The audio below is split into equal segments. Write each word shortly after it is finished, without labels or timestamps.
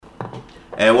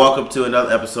And welcome to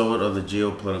another episode of the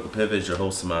Geopolitical Pivot. It's your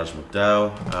host, Samaj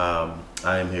McDowell.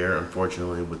 I am here,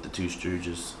 unfortunately, with the two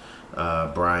Stooges,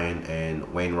 Brian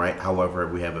and Wainwright. However,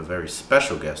 we have a very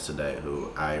special guest today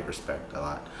who I respect a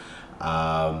lot.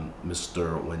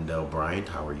 Mr. Wendell Bryant,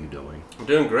 how are you doing? I'm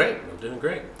doing great.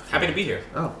 Happy to be here.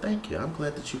 Oh, thank you. I'm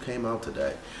glad that you came out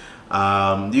today.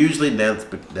 Usually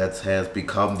that has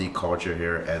become the culture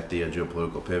here at the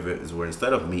Geopolitical Pivot, is where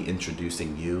instead of me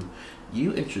introducing you,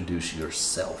 you introduce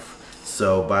yourself.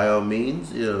 So by all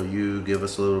means, you give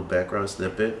us a little background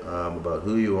snippet about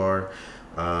who you are,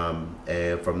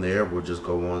 and from there we'll just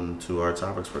go on to our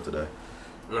topics for today.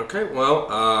 Okay, well,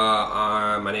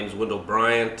 my name is Wendell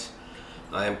Bryant.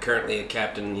 I am currently a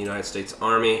captain in the United States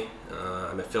Army.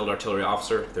 I'm a field artillery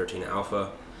officer, 13 Alpha,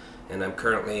 and I'm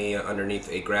currently underneath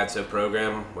a grad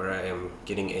program where I am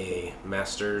getting a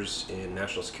master's in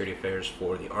national security affairs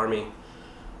for the Army,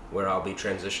 where I'll be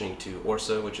transitioning to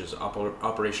ORSA, which is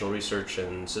Operational Research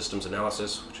and Systems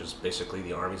Analysis, which is basically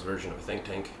the Army's version of a think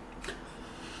tank.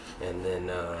 And then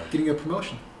getting a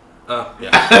promotion.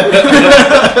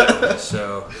 Yeah.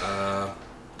 So,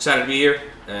 excited to be here,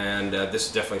 and this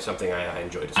is definitely something I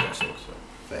enjoy discussing. So.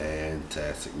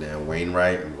 Fantastic. Now,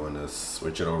 Wainwright, I'm going to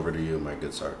switch it over to you, my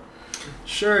good sir.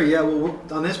 Sure, yeah. Well,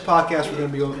 on this podcast, we're going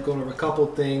to be going over a couple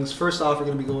of things. First off, we're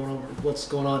going to be going over what's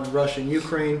going on in Russia and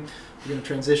Ukraine. We're going to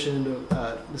transition into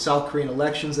the South Korean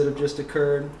elections that have just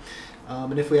occurred.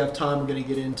 And if we have time, we're going to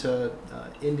get into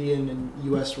Indian and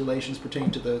U.S. relations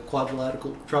pertaining to the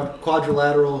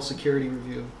quadrilateral security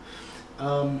review.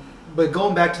 But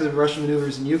going back to the Russian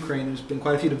maneuvers in Ukraine, there's been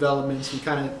quite a few developments. We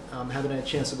kind of haven't had a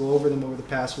chance to go over them over the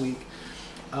past week.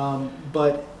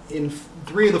 But in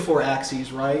three of the four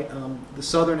axes, right? The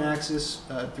southern axis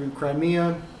through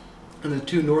Crimea, and the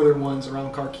two northern ones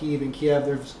around Kharkiv and Kiev,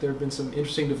 there have been some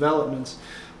interesting developments,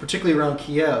 particularly around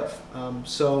Kiev.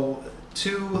 So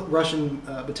two Russian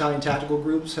battalion tactical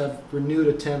groups have renewed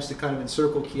attempts to kind of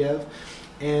encircle Kiev.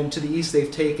 And to the east, they've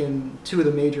taken two of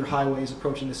the major highways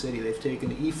approaching the city. They've taken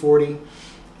the E40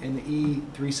 and the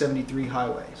E373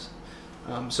 highways.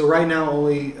 So right now,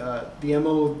 only the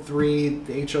MO3,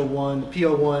 the HO1, the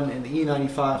PO1, and the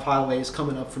E95 highways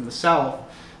coming up from the south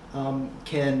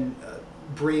can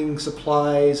bring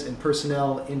supplies and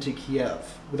personnel into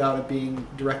Kiev without it being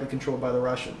directly controlled by the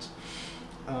Russians.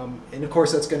 And of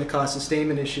course, that's going to cause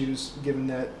sustainment issues, given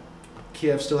that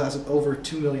Kiev still has over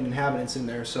 2 million inhabitants in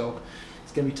there. So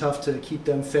it's going to be tough to keep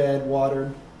them fed,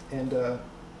 watered, and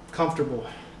comfortable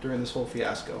during this whole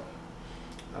fiasco.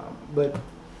 But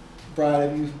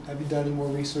Brian, have you done any more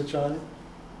research on it?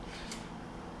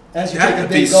 As you take a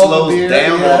big gulp of beer,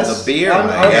 down on the beer.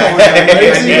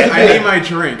 I need my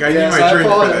drink. I need my drink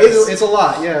for this. It's a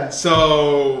lot, yeah.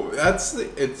 So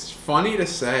it's funny to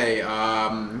say.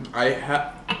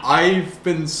 I've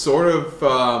been sort of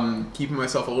keeping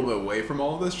myself a little bit away from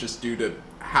all of this, just due to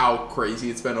how crazy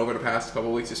it's been over the past couple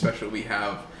of weeks. Especially, we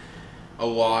have a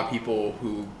lot of people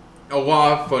a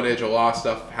lot of footage, a lot of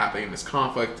stuff happening in this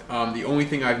conflict. The only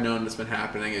thing I've known that's been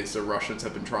happening is the Russians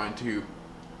have been trying to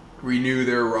renew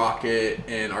their rocket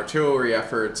and artillery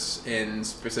efforts in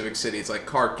specific cities like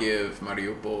Kharkiv,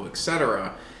 Mariupol,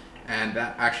 etc. And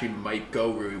that actually might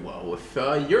go really well with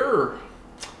your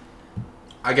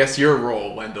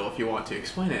role, Wendell, if you want to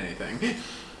explain anything.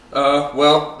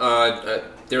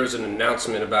 There was an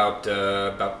announcement about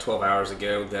 12 hours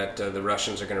ago that the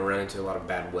Russians are going to run into a lot of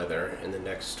bad weather in the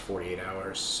next 48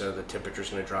 hours. So the temperature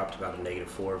is going to drop to about a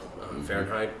 -4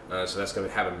 Fahrenheit. So that's going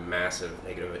to have a massive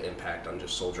negative impact on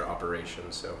just soldier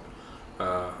operations. So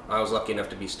I was lucky enough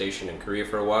to be stationed in Korea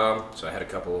for a while. So I had a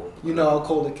couple. You know how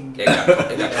cold it can get.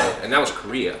 It got cold, and that was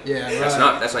Korea. Yeah, right.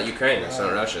 That's not Ukraine. That's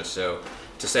not Russia. So.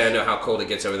 To say I know how cold it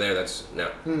gets over there, that's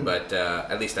no. But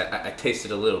at least I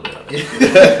tasted a little bit of it.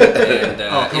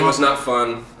 And it was not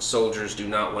fun. Soldiers do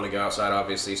not want to go outside,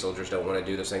 obviously. Soldiers don't want to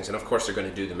do those things. And of course they're going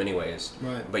to do them anyways.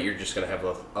 Right. But you're just going to have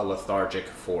a lethargic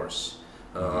force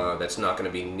that's not going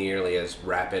to be nearly as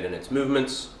rapid in its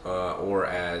movements or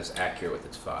as accurate with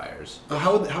its fires.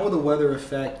 How would the weather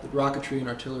affect the rocketry and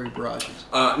artillery barrages?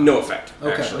 No effect,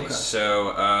 actually. Okay. So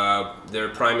their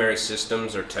primary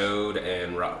systems are towed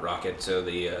and rocket. So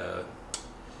the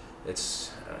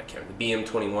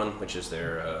BM-21, which is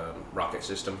their rocket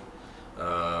system,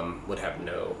 would have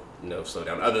no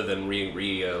slowdown other than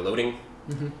reloading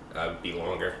would be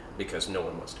longer because no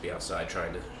one wants to be outside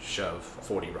trying to shove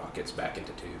 40 rockets back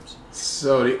into tubes.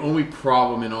 So the only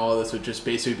problem in all of this would just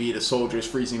basically be the soldiers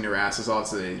freezing their asses off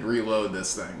so they reload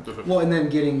this thing. Well, and then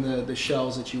getting the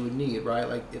shells that you would need, right?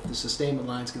 Like if the sustainment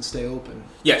lines can stay open.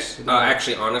 Yes.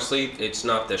 Actually, honestly, it's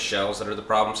not the shells that are the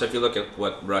problem. So if you look at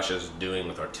what Russia's doing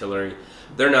with artillery,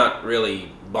 they're not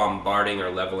really bombarding or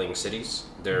leveling cities.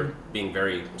 They're being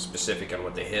very specific on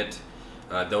what they hit,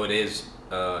 though it is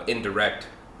indirect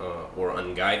or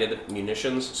unguided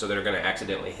munitions, so they're going to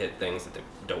accidentally hit things that they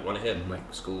don't want to hit, like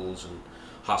schools and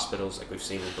hospitals, like we've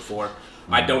seen before.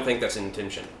 I don't think that's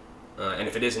intention. And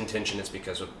if it is intention, it's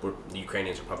because the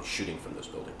Ukrainians are probably shooting from those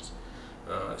buildings.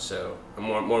 So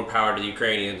more power to the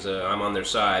Ukrainians. I'm on their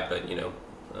side, but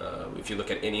if you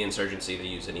look at any insurgency, they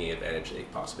use any advantage they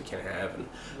possibly can have. And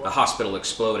a hospital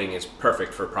exploding is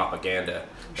perfect for propaganda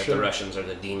that the Russians are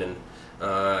the demon.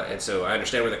 And so I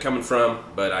understand where they're coming from,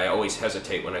 but I always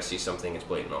hesitate when I see something that's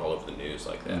blatant all over the news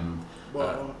like that.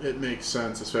 Well, it makes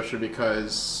sense, especially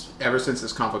because ever since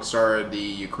this conflict started, the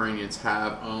Ukrainians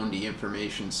have owned the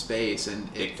information space,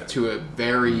 and to a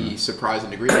very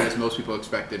surprising degree, because most people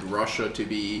expected Russia to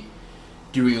be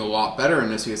doing a lot better in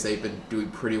this because they've been doing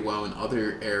pretty well in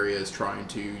other areas trying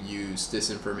to use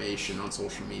disinformation on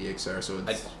social media, etc. So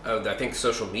I think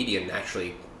social media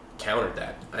naturally countered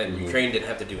that. Ukraine didn't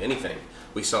have to do anything.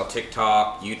 We saw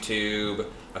TikTok, YouTube,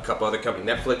 a couple other companies.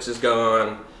 Netflix is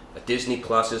gone. Disney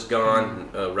Plus is gone.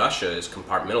 Russia is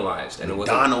compartmentalized, and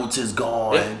McDonald's is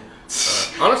gone. Yeah.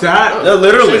 Honestly,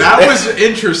 that was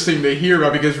interesting to hear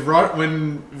about because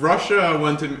when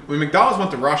McDonald's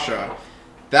went to Russia,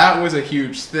 that was a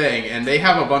huge thing, and they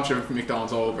have a bunch of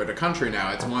McDonald's all over the country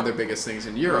now. It's one of their biggest things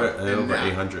in Europe. And over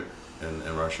 800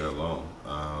 in Russia alone.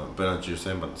 But as you're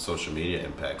saying about the social media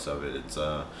impacts of it,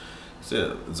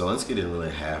 Zelensky didn't really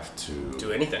have to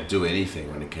do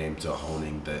anything when it came to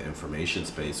honing the information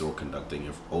space or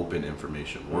conducting open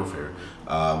information warfare.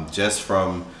 Just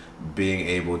from being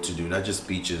able to do not just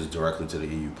speeches directly to the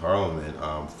EU Parliament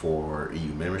for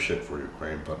EU membership for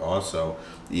Ukraine, but also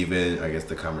even, I guess,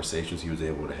 the conversations he was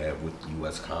able to have with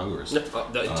U.S. Congress.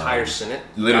 The entire Senate?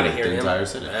 Literally, the entire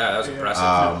Senate. Yeah, that was impressive.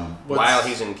 While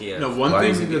he's in Kiev. One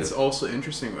thing that's also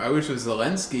interesting, I wish with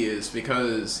Zelensky, is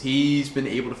because he's been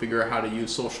able to figure out how to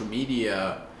use social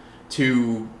media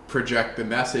to project the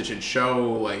message and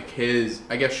show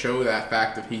show that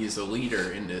fact that he's a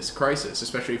leader in this crisis,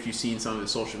 especially if you've seen some of the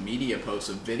social media posts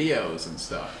of videos and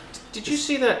stuff. Did you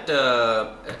see that?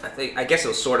 I guess it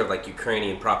was sort of like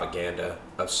Ukrainian propaganda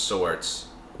of sorts.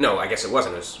 No, I guess it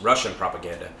wasn't. It was Russian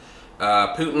propaganda.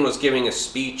 Putin was giving a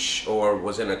speech or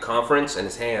was in a conference, and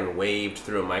his hand waved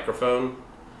through a microphone.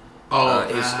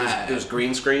 It was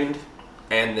green screened,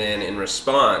 and then in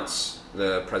response,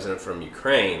 the president from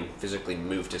Ukraine physically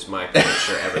moved his mic to make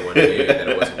sure everyone knew that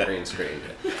it wasn't green screened.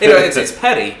 It's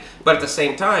petty, but at the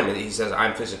same time, he says,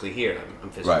 "I'm physically here. I'm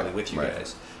physically with you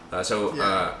guys." I'm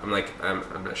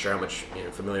not sure how much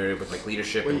familiar with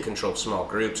leadership and control of small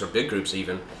groups or big groups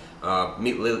even.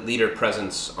 Leader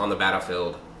presence on the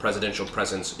battlefield, presidential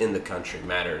presence in the country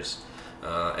matters.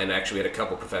 And actually, we had a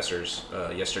couple professors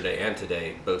yesterday and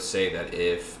today both say that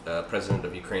if President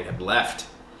of Ukraine had left,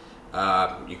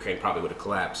 Ukraine probably would have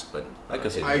collapsed, but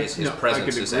his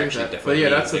presence is actually definitely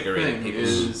invigorating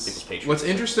people's patriotism. What's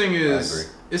interesting is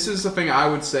this is the thing I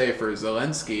would say for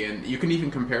Zelensky, and you can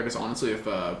even compare this honestly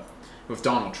with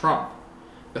Donald Trump.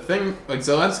 The thing,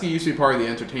 Zelensky used to be part of the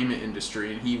entertainment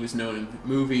industry, and he was known in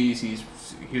movies. He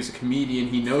was a comedian.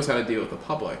 He knows how to deal with the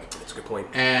public. That's a good point.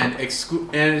 And it's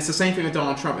the same thing with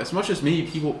Donald Trump. As much as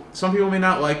some people may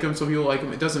not like him, some people like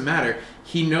him. It doesn't matter.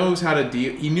 He knows how to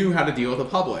deal. He knew how to deal with the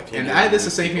public, and that is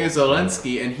the same thing as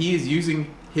Zelensky. And he is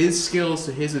using his skills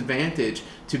to his advantage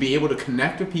to be able to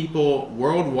connect with people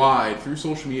worldwide through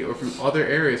social media or from other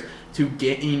areas to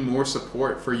gain more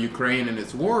support for Ukraine and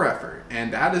its war effort.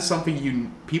 And that is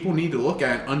something people need to look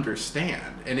at and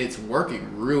understand. And it's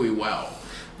working really well.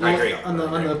 I agree. On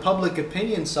the public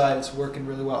opinion side, it's working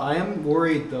really well. I am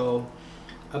worried, though,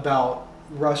 about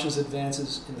Russia's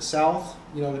advances in the south,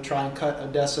 to try and cut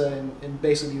Odessa and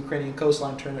basically the Ukrainian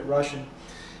coastline, turn it Russian.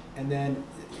 And then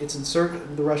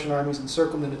the Russian army's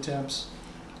encirclement attempts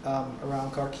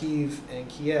around Kharkiv and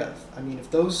Kiev. I mean, if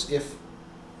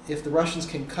the Russians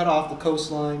can cut off the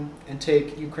coastline and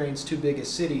take Ukraine's two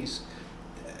biggest cities,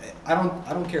 I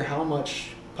don't care how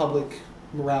much public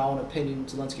morale and opinion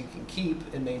Zelensky can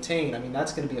keep and maintain. I mean,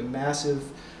 that's going to be a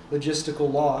massive logistical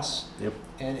loss,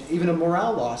 and even a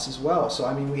morale loss as well. So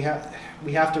I mean, we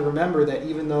have to remember that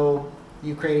even though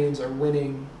Ukrainians are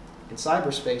winning in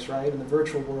cyberspace, right, in the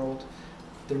virtual world,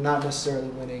 they're not necessarily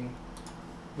winning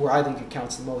where I think it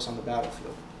counts the most on the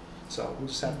battlefield. So we'll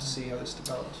just have to see how this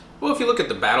develops. Well, if you look at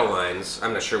the battle lines,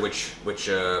 I'm not sure which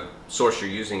source you're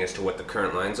using as to what the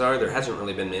current lines are. There hasn't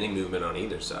really been any movement on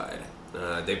either side.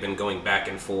 They've been going back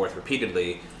and forth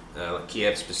repeatedly. Like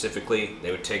Kiev specifically,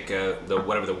 they would take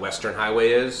whatever the western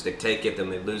highway is. They take it, then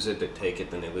they lose it. They take it,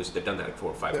 then they lose it. They've done that like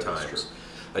 4 or 5 times.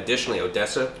 Additionally,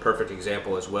 Odessa, perfect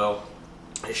example as well.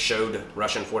 It showed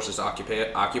Russian forces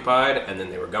occupied, and then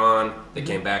they were gone. They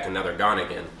came back, and now they're gone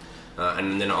again.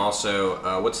 And then also,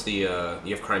 you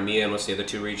have Crimea, and what's the other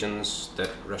 2 regions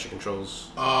that Russia controls?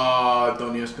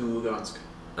 Donetsk and Lugansk.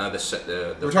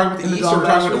 We're talking about the east, or we're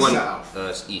talking about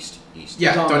the south? East.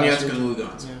 Yeah, Donetsk and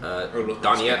Lugansk.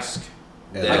 Donetsk.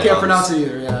 I can't pronounce it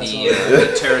either. Yeah.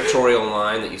 The territorial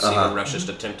line that you see when Russia's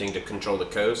attempting to control the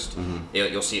coast,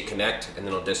 you'll see it connect, and then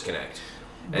it'll disconnect.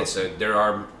 And so there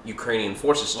are Ukrainian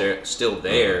forces still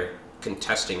there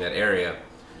contesting that area.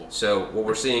 So what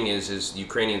we're seeing is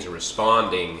Ukrainians are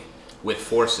responding with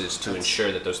forces to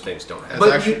ensure that those things don't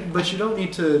happen. But you don't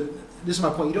need to. This is my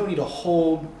point. You don't need to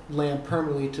hold land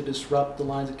permanently to disrupt the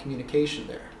lines of communication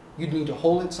there. You need to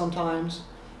hold it sometimes,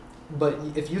 but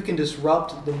if you can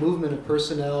disrupt the movement of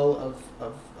personnel,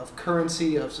 of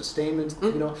currency, of sustainment,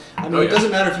 it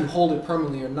doesn't matter if you hold it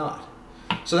permanently or not.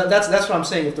 So that's what I'm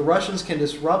saying. If the Russians can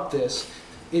disrupt this,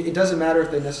 it doesn't matter if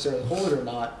they necessarily hold it or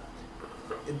not.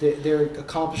 They're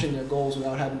accomplishing their goals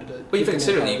without having to. Well, you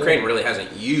consider that Ukraine really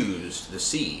hasn't used the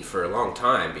sea for a long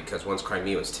time because once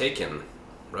Crimea was taken,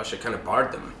 Russia kind of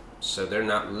barred them. So they're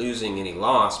not losing any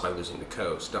loss by losing the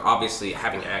coast. Now, obviously,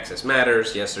 having access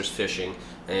matters. Yes, there's fishing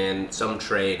and some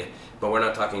trade, but we're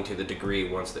not talking to the degree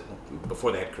when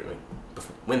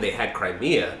they had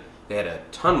Crimea, they had a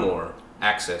ton more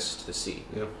access to the sea.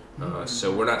 Yeah.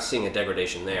 So we're not seeing a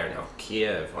degradation there. Now,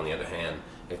 Kiev, on the other hand,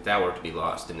 if that were to be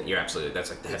lost, then that's like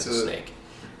the head of the snake.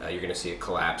 You're going to see a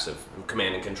collapse of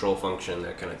command and control function,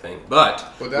 that kind of thing. But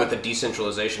with the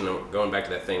decentralization, going back to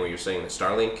that thing where you're saying the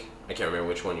Starlink, I can't remember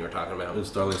which one you were talking about. The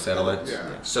Starlink satellites?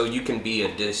 Yeah. So you can be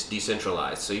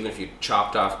decentralized. So even if you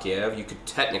chopped off Kiev, you could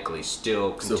technically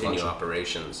still continue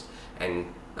operations.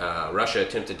 And Russia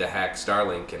attempted to hack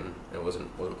Starlink, and it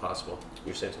wasn't possible.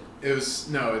 You're saying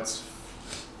something?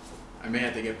 I may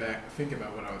have to get back think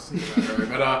about what I was thinking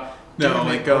about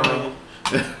earlier, but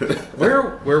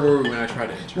where were we when I tried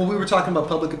to enter? Well, we were talking about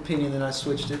public opinion, then I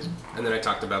switched it. And then I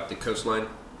talked about the coastline.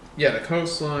 Yeah, the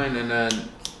coastline, and then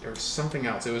there was something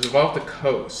else. It was about the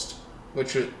coast,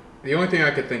 which the only thing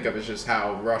I could think of is just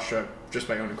how Russia, just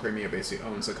by owning Crimea, basically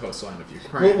owns the coastline of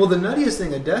Ukraine. Well, the nuttiest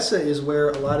thing, Odessa is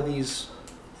where a lot of these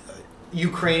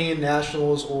Ukrainian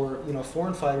nationals or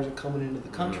foreign fighters are coming into the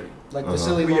country, like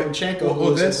Vasily Lomachenko,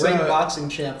 who was a great boxing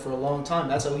champ for a long time.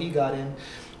 That's how he got in.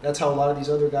 That's how a lot of these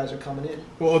other guys are coming in.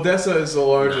 Well, Odessa is the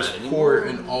largest port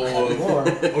in all of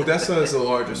Odessa is the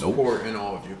largest port in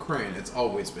all of Ukraine. It's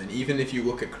always been. Even if you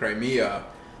look at Crimea,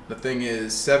 the thing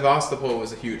is, Sevastopol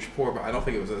was a huge port, but I don't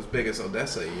think it was as big as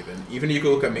Odessa. Even you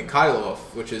could look at Mikhailov,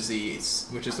 which is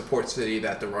the port city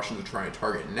that the Russians are trying to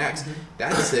target next.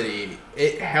 That city,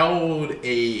 it held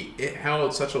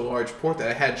such a large port that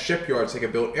it had shipyards that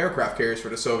could build aircraft carriers for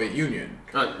the Soviet Union.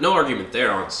 No argument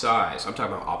there on size. I'm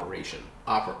talking about operation.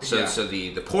 So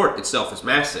the port itself is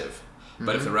massive,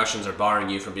 but if the Russians are barring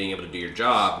you from being able to do your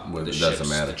job,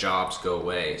 the jobs go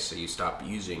away. So you stop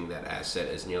using that asset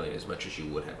as nearly as much as you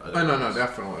would have otherwise. No,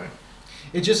 definitely.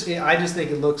 I just think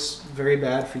it looks very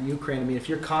bad for Ukraine. I mean, if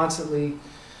you're constantly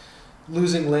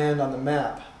losing land on the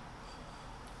map,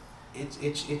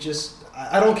 it just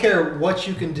I don't care what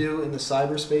you can do in the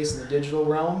cyberspace and the digital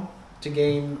realm to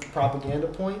gain propaganda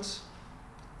points.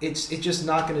 It's just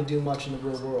not going to do much in the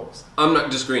real world. I'm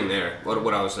not disagreeing there.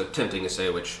 What I was attempting to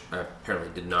say, which I apparently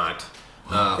did not.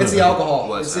 It's the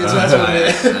alcohol. That's what it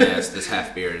is. Yes, this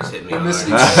half beer is hitting me hard.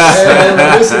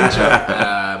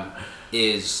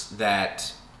 Is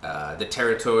that the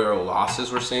territorial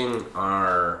losses we're seeing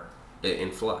are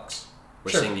in flux. We're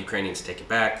seeing the Ukrainians take it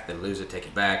back, then lose it, take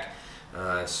it back.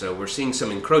 So we're seeing some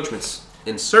encroachments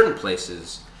in certain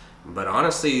places. But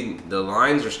honestly, the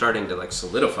lines are starting to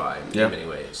solidify in many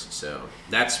ways. So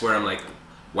that's where I'm like,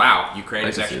 wow, Ukraine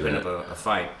has actually been up a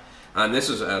fight. And this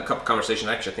was a couple conversations.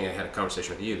 Actually, I think I had a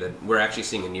conversation with you that we're actually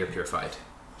seeing a near-peer fight.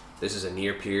 This is a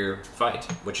near-peer fight,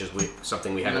 which is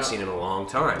something we haven't seen in a long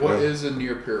time. What is a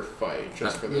near-peer fight,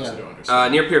 just for those who don't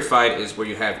understand? Near-peer fight is where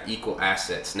you have equal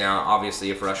assets. Now, obviously,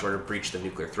 if Russia were to breach the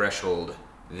nuclear threshold,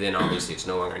 then obviously it's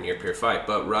no longer a near-peer fight.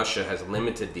 But Russia has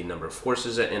limited the number of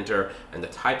forces that enter and the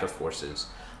type of forces.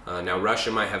 Now,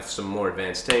 Russia might have some more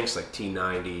advanced tanks like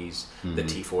T-90s, the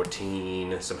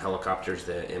T-14, some helicopters,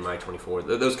 the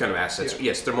Mi-24, those kind of assets. Yeah.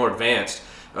 Yes, they're more advanced,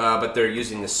 but they're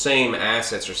using the same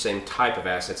assets or same type of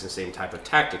assets and same type of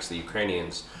tactics the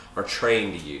Ukrainians are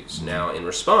trained to use. Now, in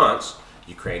response,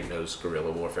 Ukraine knows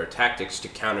guerrilla warfare tactics to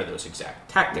counter those exact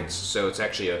tactics. So it's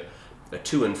actually a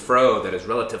to and fro that is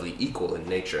relatively equal in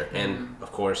nature. And,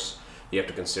 of course, you have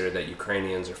to consider that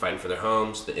Ukrainians are fighting for their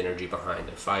homes. The energy behind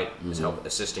the fight is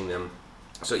assisting them.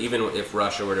 So even if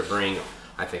Russia were to bring,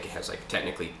 I think it has like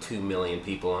technically 2 million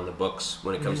people on the books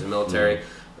when it comes to the military.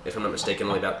 If I'm not mistaken,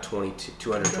 only about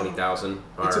 220,000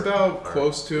 are... It's about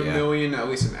close to a million, at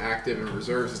least in active and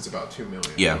reserves, it's about 2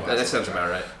 million. Yeah. That sounds about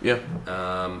right. Yeah.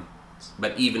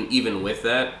 But even with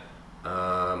that,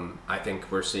 I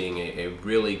think we're seeing a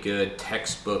really good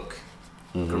textbook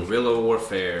guerrilla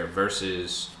warfare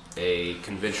versus a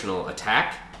conventional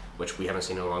attack, which we haven't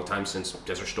seen in a long time since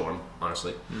Desert Storm,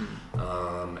 honestly.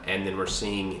 And then we're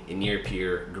seeing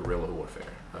near-peer guerrilla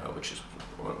warfare, which is,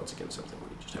 once again, something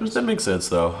we just haven't That makes sense,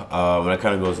 though. And that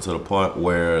kind of goes into the point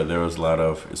where there was a lot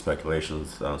of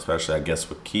speculations, especially, I guess,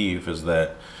 with Kiev, is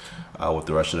that with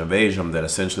the Russian invasion, that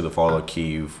essentially the fall of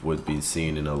Kiev would be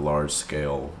seen in a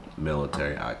large-scale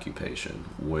military occupation,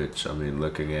 which, I mean,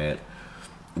 looking at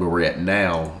where we're at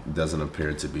now doesn't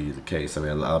appear to be the case. I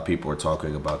mean, a lot of people are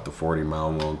talking about the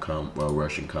 40-mile long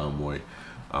Russian convoy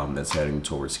that's heading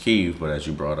towards Kiev, but as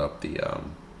you brought up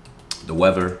the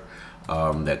weather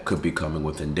that could be coming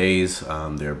within days,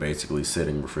 they're basically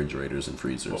sitting refrigerators and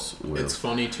freezers. It's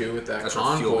funny too with that That's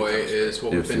where fuel convoy becomes is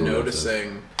what we've been fuel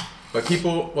noticing.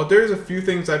 But there's a few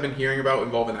things I've been hearing about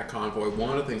involving that convoy.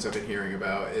 One of the things I've been hearing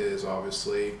about is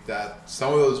obviously that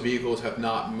some of those vehicles have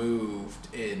not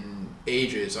moved in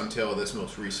ages until this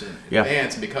most recent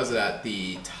advance. And because of that,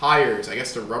 the tires, I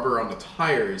guess the rubber on the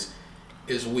tires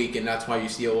is weak, and that's why you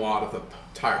see a lot of the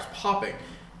tires popping.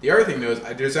 The other thing though is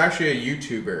there's actually a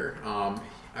YouTuber,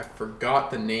 I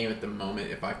forgot the name at the moment.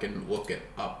 If I can look it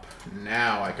up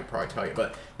now, I could probably tell you.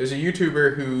 But there's a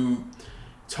YouTuber who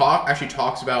actually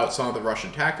talks about some of the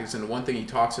Russian tactics, and the one thing he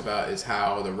talks about is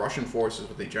how the Russian forces,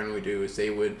 what they generally do is they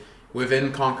would,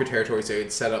 within conquered territories, they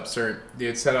would set up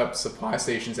supply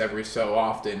stations every so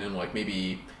often, and like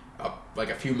maybe like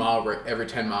a few miles every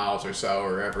 10 miles or so,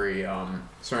 or every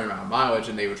certain amount of mileage,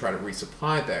 and they would try to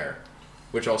resupply there.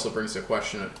 Which also brings the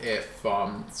question of if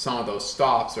some of those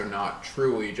stops are not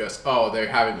truly just, they're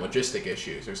having logistic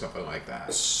issues or something like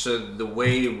that. So the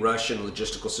way Russian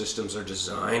logistical systems are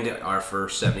designed are for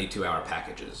 72-hour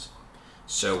packages.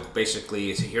 So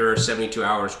basically, here are 72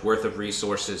 hours worth of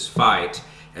resources, fight,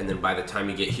 and then by the time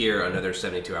you get here, another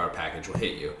 72-hour package will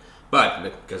hit you. But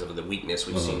because of the weakness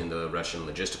we've seen in the Russian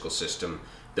logistical system,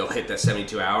 they'll hit that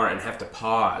 72-hour and have to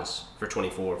pause for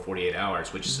 24 or 48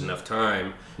 hours, which is enough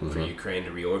time for Ukraine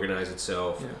to reorganize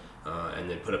itself and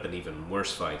then put up an even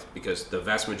worse fight. Because the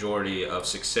vast majority of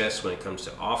success when it comes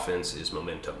to offense is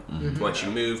momentum. Once you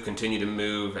move, continue to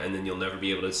move, and then you'll never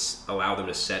be able to allow them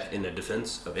to set in a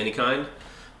defense of any kind.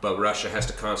 But Russia has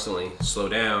to constantly slow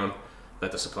down,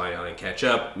 let the supply line catch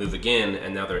up, move again,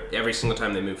 and now every single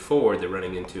time they move forward, they're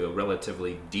running into a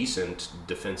relatively decent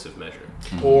defensive measure.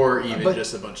 Or even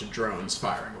just a bunch of drones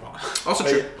firing a lot. Also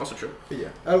true. Also true. Yeah.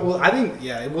 Well, I think,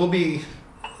 it will be...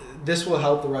 This will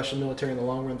help the Russian military in the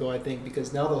long run, though, I think,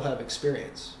 because now they'll have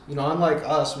experience. You know, unlike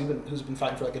us, who's been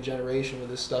fighting for like a generation with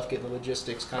this stuff, getting the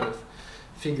logistics kind of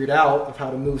figured out of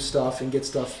how to move stuff and get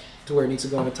stuff to where it needs to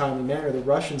go in a timely manner. The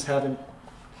Russians haven't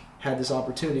had this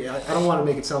opportunity. I don't want to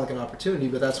make it sound like an opportunity,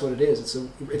 but that's what it is.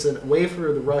 It's a way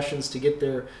for the Russians to get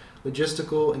their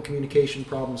logistical and communication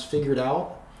problems figured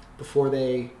out before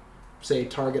they, say,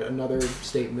 target another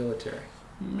state military.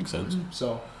 Makes sense.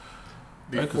 So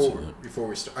before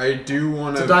we start, I do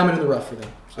want to. It's a diamond in the rough for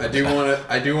them. So. I do want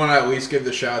to at least give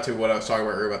the shout out to what I was talking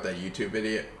about earlier about that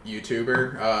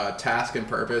YouTuber, Task and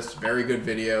Purpose. Very good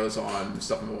videos on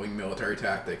stuff involving military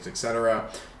tactics,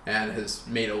 etc. And has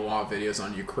made a lot of videos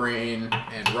on Ukraine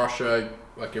and Russia,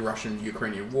 like a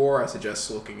Russian-Ukrainian war. I suggest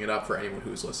looking it up for anyone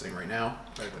who's listening right now.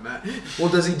 Other than that, well,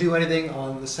 does he do anything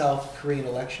on the South Korean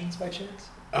elections by chance?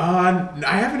 I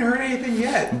haven't heard anything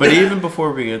yet. But even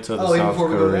before we get to the South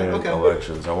Korean okay.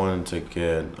 elections, I wanted to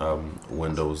get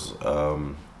Wendell's,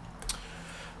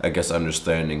 I guess,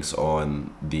 understandings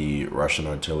on the Russian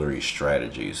artillery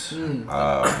strategies.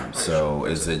 So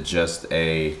is it just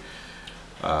a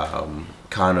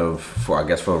kind of for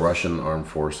the Russian armed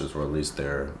forces, or at least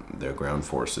their ground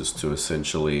forces, to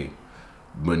essentially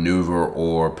maneuver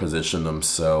or position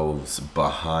themselves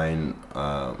behind,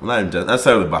 not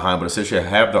necessarily behind, but essentially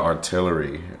have the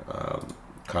artillery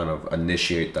kind of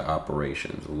initiate the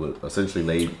operations,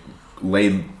 essentially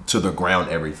lay to the ground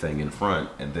everything in front,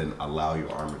 and then allow your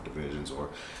armored divisions or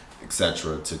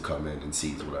etc. to come in and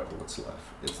seize what's left.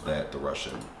 Is that the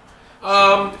Russian?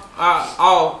 I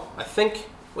think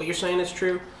what you're saying is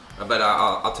true. but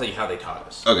I'll tell you how they taught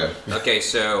us. Okay. Okay,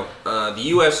 so the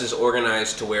U.S. is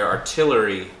organized to where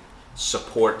artillery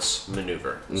supports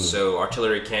maneuver. So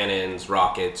artillery cannons,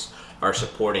 rockets are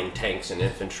supporting tanks and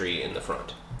infantry in the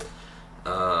front.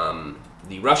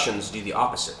 The Russians do the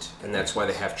opposite, and that's why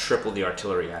they have triple the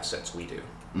artillery assets we do.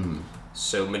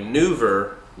 So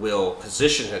maneuver will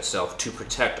position itself to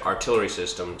protect artillery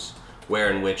systems,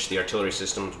 where in which the artillery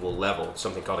systems will level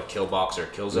something called a kill box or a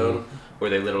kill zone, where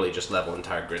they literally just level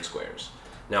entire grid squares.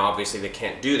 Now, obviously, they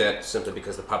can't do that simply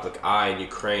because the public eye in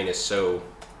Ukraine is so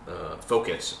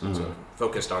focused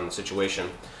on the situation.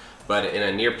 But in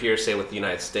a near peer, say with the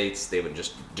United States, they would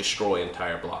just destroy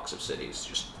entire blocks of cities,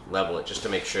 just level it, just to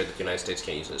make sure that the United States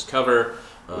can't use it as cover,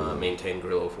 maintain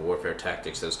guerrilla warfare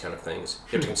tactics, those kind of things.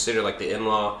 You have to consider like the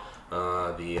in-law,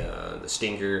 the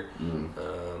Stinger,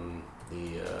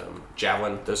 the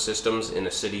Javelin. Those systems in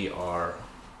a city are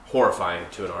horrifying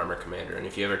to an armor commander. And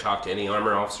if you ever talk to any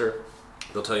armor officer,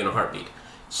 they'll tell you in a heartbeat,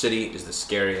 city is the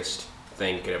scariest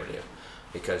thing you could ever do.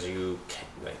 Because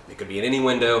it could be in any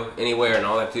window, anywhere, and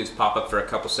all they have to do is pop up for a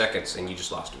couple seconds, and you just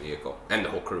lost a vehicle, and the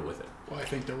whole crew with it. Well, I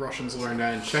think the Russians learned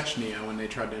that in Chechnya when they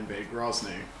tried to invade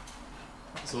Grozny.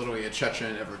 It's literally a Chechen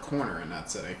in every corner in that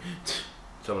city.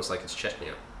 It's almost like it's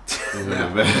Chechnya. Who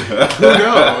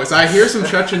knows? I hear some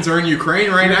Chechens are in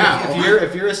Ukraine right now.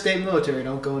 If you're a state military,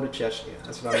 don't go into Chechnya.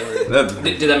 That's what I'm worried about.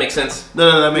 Did that make sense?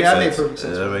 No, that makes sense. That makes perfect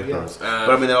sense. That makes perfect sense.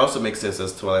 But I mean, it also makes sense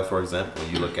as to, like, for example,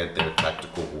 you look at their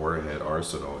tactical warhead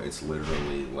arsenal. It's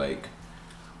literally like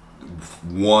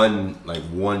one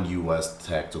U.S.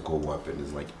 tactical weapon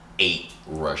is like 8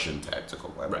 Russian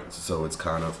tactical weapons. Right. So it's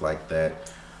kind of like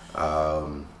that.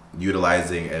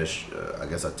 Utilizing as I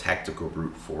guess a tactical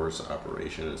brute force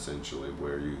operation, essentially,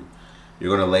 where you're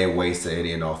going to lay waste to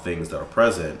any and all things that are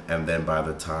present, and then by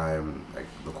the time, like,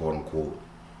 the quote unquote,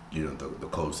 the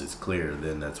coast is clear,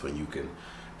 then that's when you can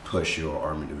push your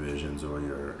army divisions or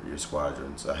your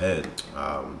squadrons ahead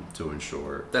to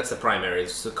ensure. That's the primary.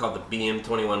 It's called the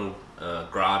BM-21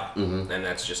 Grad, and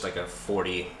that's just like a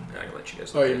 40. I can let you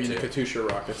guys. Oh, you mean the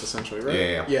Katyusha rockets, essentially,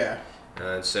 right? Yeah.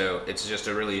 So it's just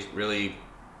a really, really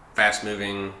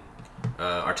fast-moving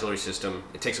artillery system.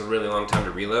 It takes a really long time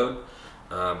to reload,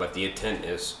 but the intent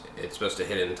is it's supposed to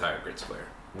hit an entire grid square.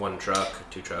 1 truck,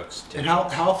 2 trucks, 10 And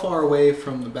trucks. how far away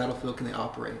from the battlefield can they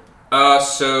operate?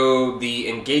 So the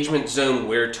engagement zone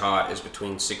we're taught is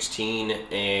between 16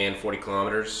 and 40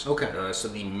 kilometers. Okay. So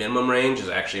the minimum range is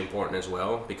actually important as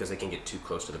well, because they can get too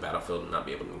close to the battlefield and not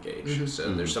be able to engage.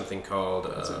 So there's something called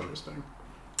That's interesting.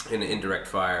 in indirect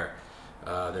fire.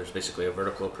 There's basically a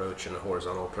vertical approach and a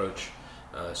horizontal approach.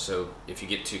 So if you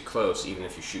get too close, even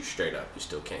if you shoot straight up, you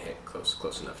still can't hit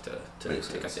close enough to take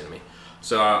out the enemy.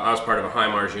 So I was part of a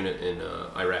HIMARS unit in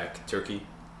Iraq, Turkey,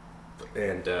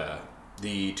 and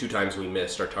the 2 times we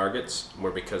missed our targets were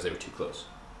because they were too close.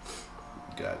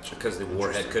 Gotcha. Because the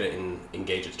warhead couldn't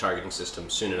engage its targeting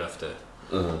system soon enough to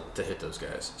hit those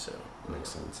guys. So makes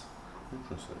sense.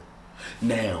 Interesting.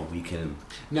 Now we can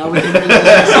South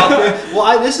Korea.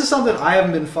 Well, this is something I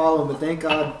haven't been following, but thank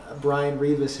God Brian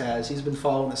Rivas has. He's been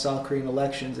following the South Korean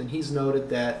elections, and he's noted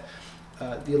that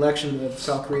the election of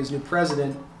South Korea's new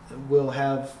president will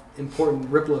have important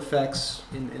ripple effects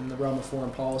in the realm of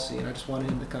foreign policy. And I just wanted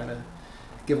him to kind of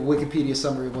give a Wikipedia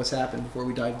summary of what's happened before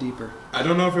we dive deeper. I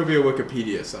don't know if it'll be a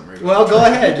Wikipedia summary. Well, go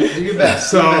ahead. Do your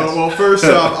best. Well, first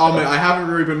off, I'll admit, I haven't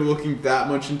really been looking that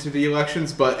much into the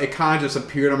elections, but it kind of just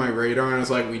appeared on my radar, and I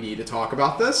was like, we need to talk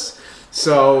about this.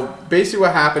 So basically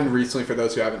what happened recently, for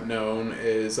those who haven't known,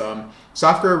 is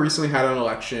South Korea recently had an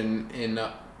election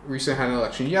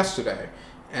yesterday.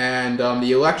 And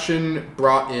the election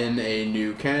brought in a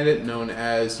new candidate known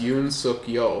as Yoon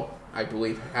Suk-yeol. I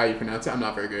believe how you pronounce it. I'm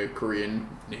not very good at Korean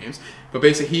names, but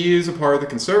basically he is a part of the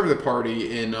Conservative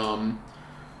Party in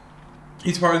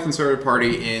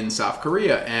South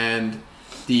Korea, and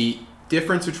the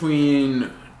difference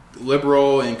between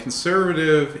liberal and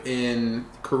conservative in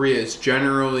Korea is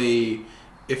generally,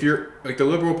 if you're like, the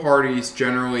liberal parties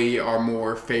generally are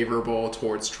more favorable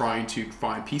towards trying to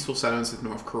find peaceful settlements with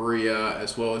North Korea,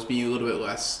 as well as being a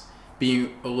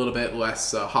little bit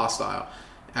less hostile.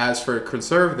 As for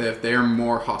conservative, they are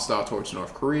more hostile towards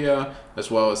North Korea, as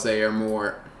well as they're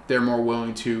more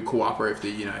willing to cooperate with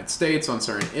the United States on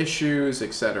certain issues,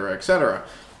 etc., etc.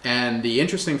 And the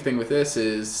interesting thing with this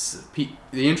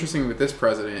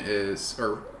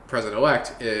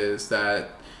president-elect is that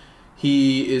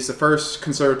he is the first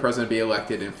conservative president to be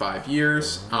elected in 5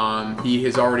 years. He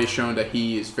has already shown that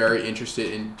he is very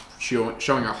interested in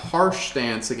showing a harsh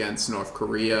stance against North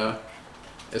Korea,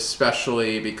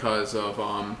 especially because of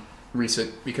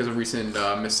recent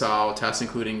missile tests,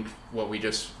 including what we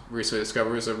just recently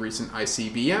discovered was a recent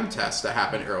ICBM test that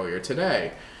happened earlier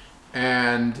today.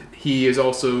 And he is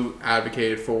also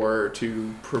advocated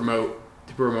to promote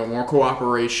more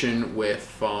cooperation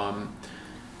with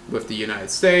the United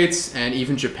States, and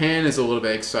even Japan is a little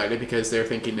bit excited because they're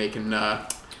thinking they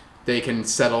can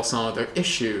settle some of their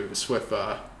issues with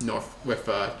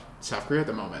South Korea at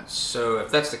the moment. So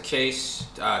if that's the case,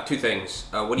 two things.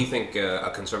 What do you think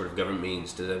a conservative government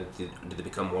means? Do they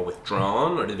become more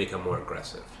withdrawn, or do they become more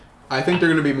aggressive? I think they're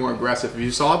going to be more aggressive. If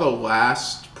you saw the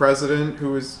last president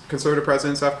who was conservative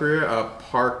president in South Korea,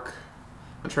 Park,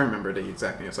 I'm trying to remember the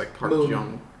exact name. It's like Park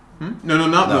Jung. No,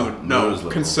 not Moon. No,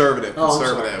 conservative.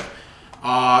 Conservative.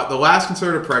 The last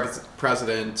conservative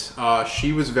president,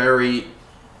 she was very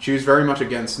much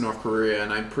against North Korea,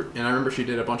 and I remember she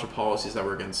did a bunch of policies that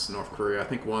were against North Korea. I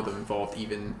think one of them involved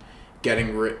even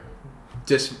getting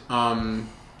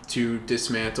to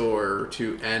dismantle or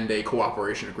to end a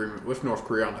cooperation agreement with North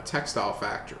Korea on a textile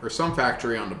factory or some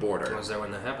factory on the border. Was that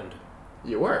when that happened?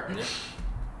 You were? Yeah.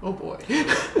 Oh boy.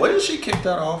 Wasn't she kicked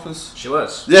out of office? She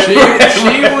was. She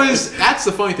was. That's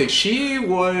the funny thing. She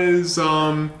was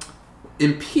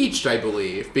impeached, I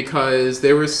believe, because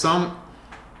there was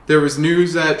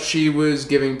news that she was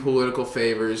giving political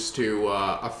favors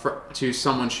to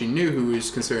someone she knew who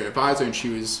was considered an advisor, and she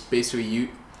was basically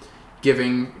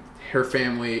giving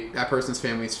that person's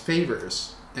family's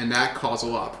favors, and that caused a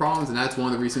lot of problems. And that's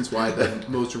one of the reasons why the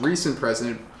most recent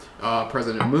president,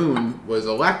 President Moon, was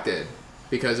elected,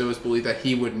 because it was believed that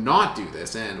he would not do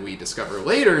this. And we discover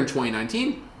later in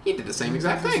 2019 he did the same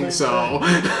exact thing. So,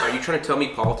 are you trying to tell me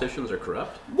politicians are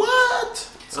corrupt? What?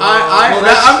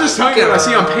 I'm just telling you what I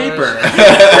see on paper.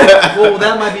 Well,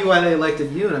 that might be why they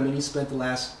elected you. I mean, he spent the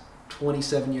last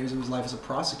 27 years of his life as a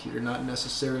prosecutor, not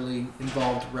necessarily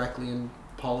involved directly in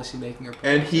policy making or politics.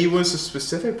 And he was a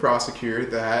specific prosecutor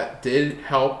that did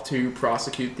help to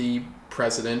prosecute the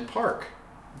President Park.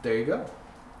 There you go.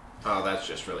 Oh, that's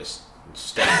just really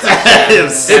What's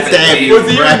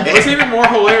even more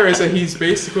hilarious is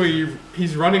that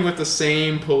he's running with the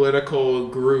same political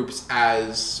groups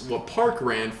as what Park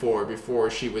ran for before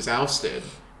she was ousted,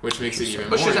 which makes it even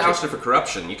more. But she's ousted for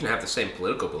corruption. You can have the same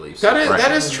political beliefs.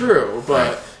 That is true,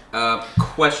 but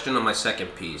question on my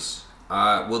second piece.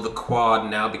 Will the Quad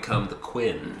now become the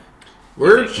Quinn?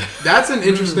 That's an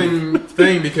interesting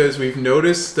thing, because we've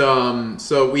noticed. There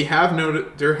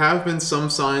have been some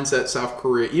signs that South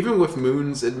Korea, even with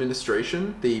Moon's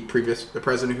administration, the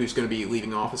president who's going to be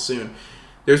leaving office soon,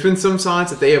 there's been some signs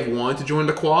that they have wanted to join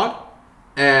the Quad,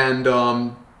 and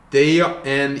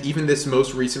even this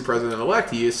most recent president-elect,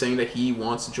 he is saying that he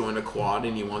wants to join the Quad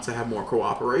and he wants to have more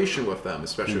cooperation with them,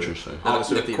 especially with the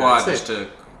Quad. United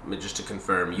States. Just to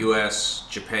confirm, U.S.,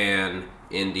 Japan,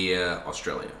 India,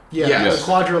 Australia. The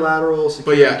quadrilateral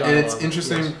security But yeah, dialogue. and it's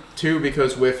interesting too,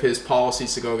 because with his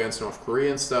policies to go against North Korea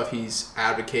and stuff, he's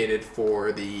advocated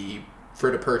for the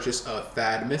purchase of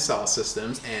THAAD missile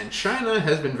systems, and China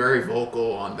has been very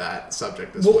vocal on that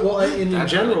subject as well.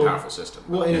 That's a really powerful system.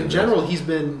 Well, and in general, he's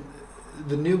been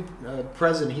the new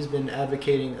president. He's been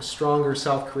advocating a stronger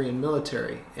South Korean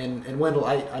military. And Wendell,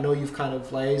 I know you've kind of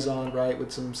liaisoned, right,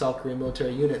 with some South Korean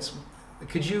military units.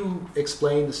 Could you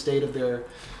explain the state of their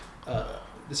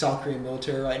the South Korean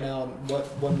military right now, and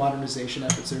what modernization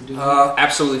efforts they're doing?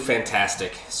 Absolutely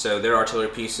fantastic. So their artillery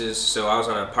pieces. So I was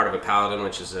on a part of a Paladin,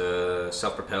 which is a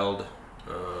self-propelled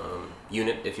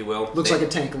unit, if you will. Looks like a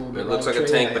tank a little bit. It looks like a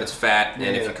tank, but it's fat.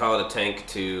 And if you call it a tank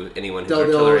to anyone who's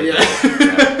artillery,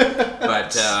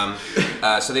 But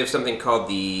so they have something called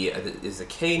the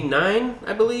K9,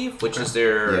 I believe, which is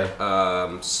their.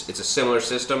 It's a similar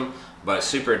system, but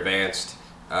super advanced.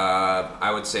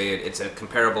 I would say it's a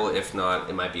comparable, if not,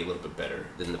 it might be a little bit better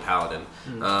than the Paladin.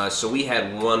 So we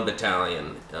had one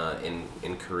battalion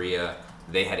in Korea.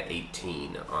 They had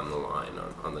 18 on the line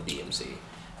on the BMC.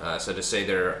 So to say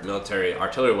their military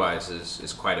artillery-wise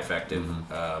is quite effective.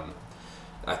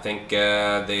 I think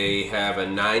they have a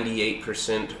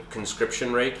 98%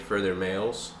 conscription rate for their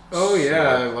males. Oh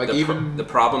yeah, So the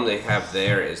problem they have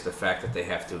there is the fact that they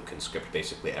have to conscript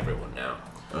basically everyone now.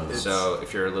 So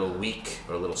if you're a little weak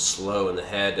or a little slow in the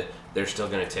head, they're still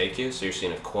going to take you. So you're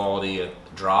seeing a quality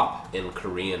drop in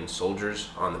Korean soldiers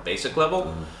on the basic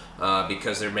level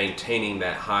because they're maintaining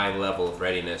that high level of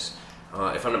readiness.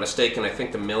 If I'm not mistaken, I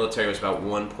think the military was about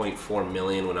 1.4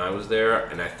 million when I was there,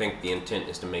 and I think the intent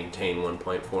is to maintain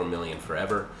 1.4 million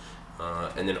forever.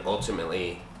 And then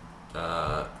ultimately,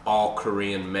 all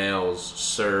Korean males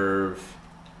serve,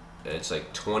 it's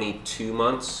like 22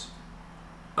 months.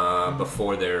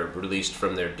 before they're released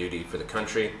from their duty for the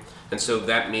country. And so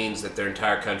that means that their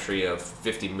entire country of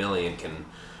 50 million can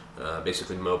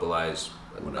basically mobilize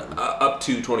up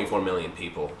to 24 million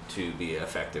people to be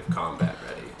effective combat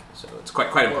ready. So it's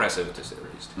quite impressive to say the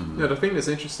least. Yeah, the thing that's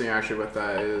interesting actually with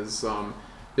that is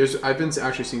I've been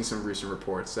actually seeing some recent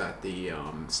reports that the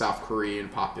South Korean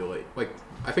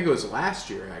I think it was last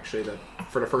year actually, that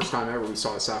for the first time ever we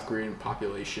saw the South Korean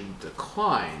population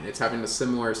decline. It's having a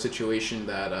similar situation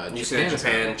that you see that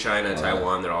Japan, China,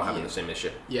 Taiwan, they're all having the same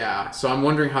issue. Yeah, so I'm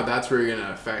wondering how that's really going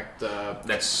to affect...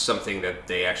 That's something that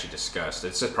they actually discussed.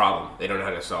 It's a problem. They don't know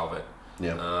how to solve it.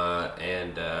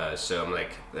 Yeah. So I'm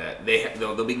like,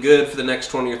 they'll be good for the next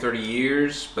 20 or 30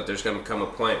 years, but there's going to come a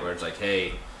point where it's like,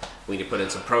 hey, we need to put in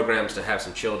some programs to have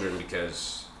some children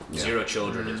because zero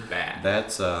children is bad.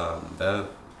 That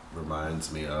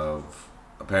reminds me of,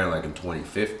 apparently like in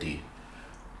 2050,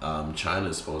 China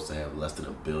is supposed to have less than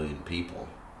 1 billion people.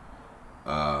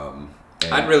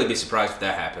 I'd really be surprised if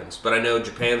that happens, but I know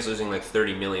Japan's losing like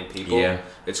 30 million people. Yeah.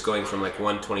 It's going from like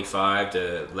 125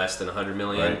 to less than 100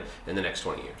 million in the next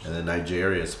 20 years. And then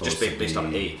Nigeria is supposed to be... based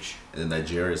on age. And then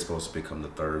Nigeria is supposed to become the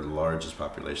third largest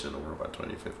population in the world by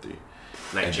 2050.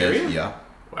 Nigeria? Then, yeah.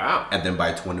 Wow. And then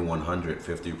by 2100,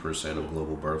 50% of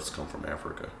global births come from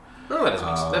Africa. Oh,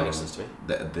 that makes sense to me.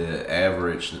 The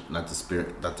average, not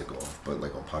to go off, but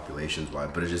like on populations wise,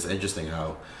 but it's just interesting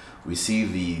how we see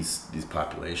these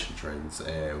population trends,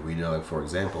 and we know, like for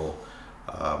example,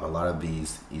 a lot of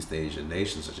these East Asian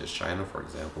nations, such as China, for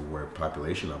example, where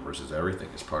population numbers is everything,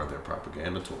 is part of their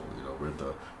propaganda tool.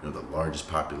 We're the largest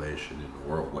population in the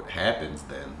world. What happens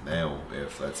then now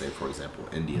if, let's say, for example,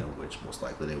 India, which most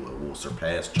likely they will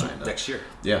surpass China next year.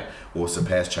 Yeah, will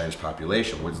surpass China's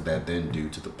population. What does that then do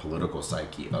to the political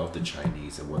psyche of the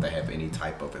Chinese, and will they have any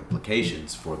type of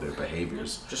implications for their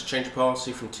behaviors? Just change your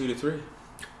policy from 2 to 3.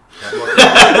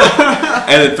 And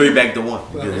then 3 back to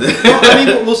 1.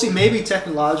 Well, we'll see. Maybe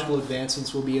technological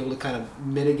advancements will be able to kind of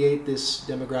mitigate this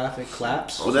demographic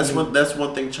collapse. Well, that's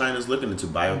one thing China's looking into,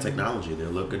 biotechnology. They're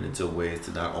looking into ways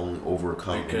to not only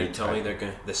overcome. You're going to tell me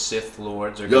the Sith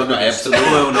Lords are going to absolutely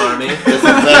clone army?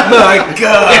 My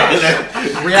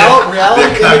God! Reality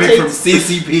They're coming from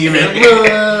CCP, man.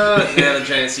 Yeah, the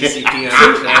giant CCP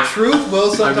on Truth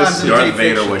will sometimes Darth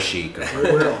Vader was Sheik.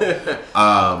 It will.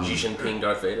 Xi Jinping,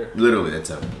 Darth Vader. Literally, that's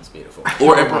him. It's beautiful.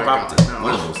 Or Emperor Palpatine. No.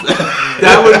 One of those.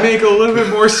 That would make a little bit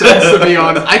more sense, to be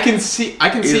honest. I can see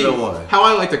one. how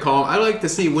I like to call him. I like to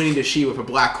see Winnie the She with a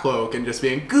black cloak and just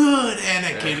being good,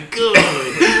 Anakin, good.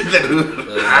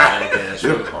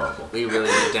 They're horrible. We really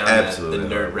went down Absolutely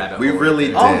the nerd rabbit hole. We really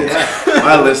did. Oh, yeah.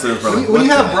 My listeners probably. When you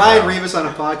have Brian Revis on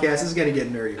a podcast, this is going to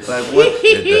get nerdy. Like, what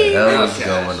the hell is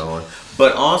going on?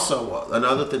 But also,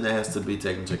 another thing that has to be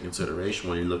taken into consideration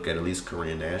when you look at least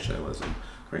Korean nationalism.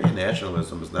 Korean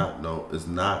nationalism is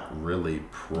not really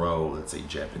pro, let's say,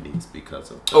 Japanese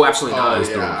because of absolutely not.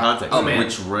 historical context, man.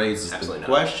 which raises Absolutely the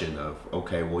question of,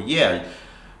 okay, well, yeah,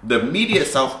 the immediate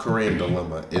South Korean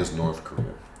dilemma is North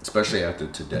Korea, especially after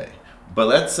today. But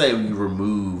let's say we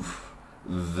remove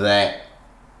that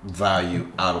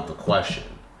value out of the question.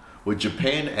 Would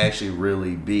Japan actually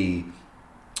really be,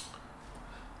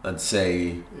 let's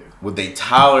say, would they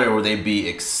tolerate or would they be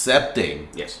accepting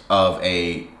of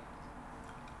a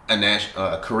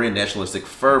Korean nationalistic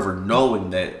fervor,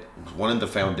 knowing that one of the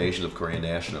foundations of Korean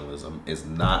nationalism is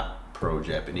not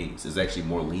pro-Japanese, is actually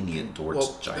more lenient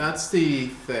towards China? That's the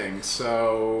thing.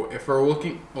 So if we're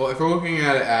looking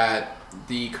at it at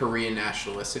the Korean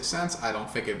nationalistic sense, I don't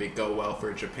think it would go well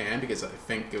for Japan, because I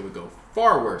think it would go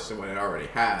far worse than what it already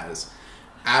has.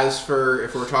 As for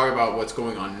if we're talking about what's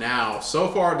going on now, so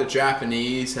far the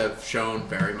Japanese have shown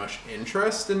very much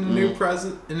interest in the new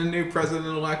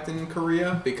president-elect in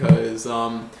Korea, because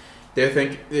they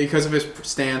think, because of his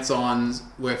stance on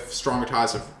with stronger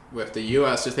ties with the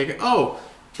U.S., they're thinking,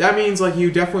 that means like you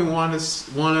definitely want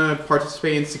to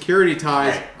participate in security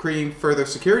ties, creating further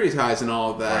security ties and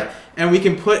all of that, and we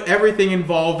can put everything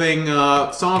involving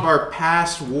some of our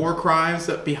past war crimes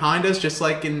behind us, just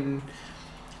like in.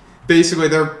 Basically,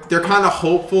 they're kind of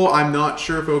hopeful. I'm not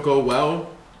sure if it'll go well,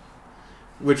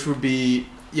 which would be,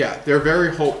 they're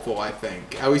very hopeful, I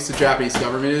think. At least the Japanese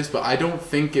government is, but I don't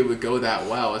think it would go that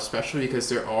well, especially because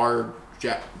there are,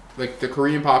 the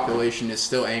Korean population is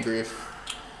still angry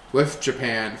with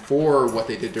Japan for what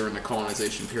they did during the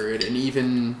colonization period. And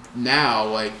even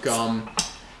now,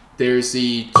 there's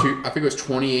I think it was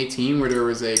 2018, where there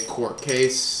was a court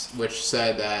case which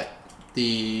said that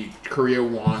Korea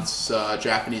wants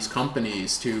Japanese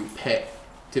companies to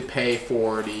pay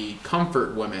for the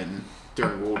comfort women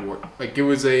during World War. Like it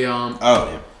was a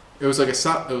it was like a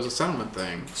settlement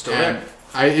thing. Still there.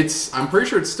 I'm pretty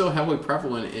sure it's still heavily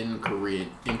prevalent in Korea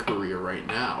right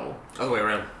now. Other way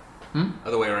around.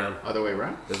 Other way around. Other way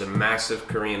around? There's a massive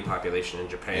Korean population in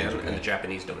Japan, and the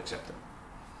Japanese don't accept them.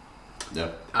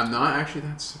 Yeah. I'm not actually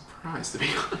that surprised, to be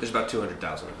honest. There's about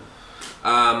 200,000 of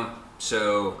them.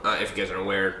 So, if you guys aren't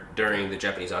aware, during the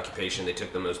Japanese occupation, they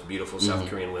took the most beautiful South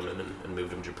Korean women and moved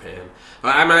them to Japan.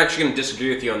 I'm actually going to disagree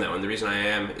with you on that one. The reason I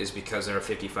am is because there are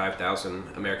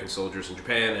 55,000 American soldiers in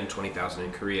Japan and 20,000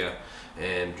 in Korea.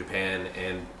 And Japan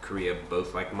and Korea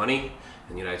both like money,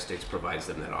 and the United States provides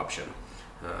them that option.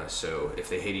 So if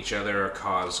they hate each other or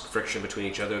cause friction between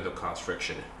each other, they'll cause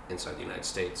friction inside the United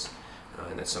States.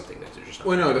 And that's something that they're just not.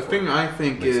 Well, no, the thing I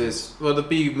think is, well, to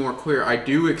be more clear, I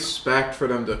do expect for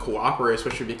them to cooperate,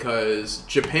 especially because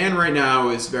Japan right now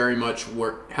is very much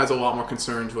has a lot more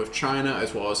concerns with China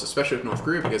as well as especially with North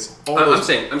Korea because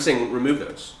I'm saying remove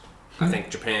those. I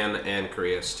think Japan and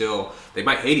Korea still, they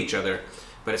might hate each other,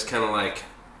 but it's kind of like,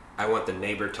 I want the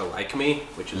neighbor to like me,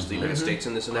 which is the United States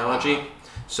in this analogy.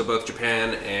 So both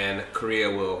Japan and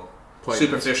Korea will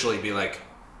superficially be like,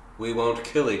 we won't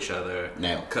kill each other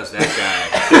because that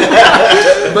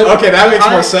guy. But okay, that makes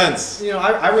more sense.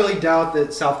 I really doubt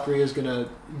that South Korea is going to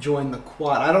join the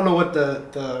Quad. I don't know what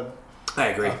the I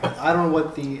agree. I don't know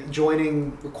what the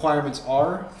joining requirements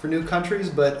are for new countries,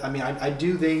 but I mean, I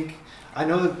do think, I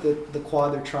know that the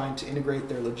Quad, they're trying to integrate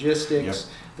their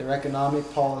logistics, their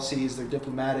economic policies, their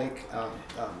diplomatic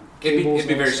It'd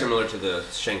be very similar to the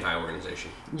Shanghai Organization.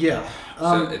 Yeah.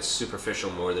 So it's superficial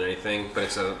more than anything, but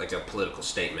it's like a political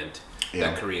statement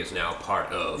that Korea is now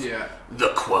part of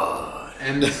the Quad.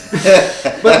 And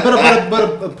but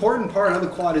an important part of the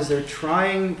Quad is they're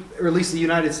trying, or at least the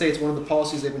United States, one of the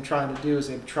policies they've been trying to do is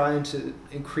they've been trying to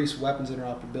increase weapons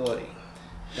interoperability.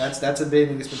 That's a big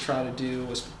thing it's been trying to do,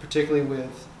 was particularly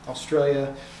with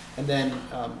Australia, and then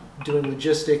doing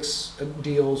logistics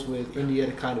deals with India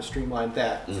to kind of streamline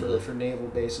that for naval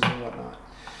bases and whatnot.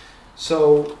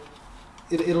 So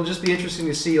it'll just be interesting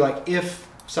to see, like, if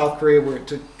South Korea were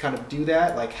to kind of do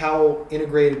that, like how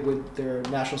integrated would their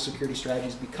national security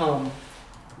strategies become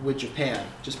with Japan,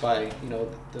 just by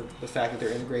the fact that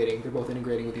they're both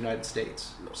integrating with the United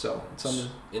States. So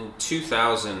in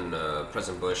 2000,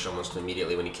 President Bush, almost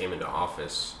immediately when he came into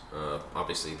office,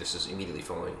 obviously this is immediately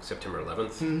following September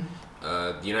 11th,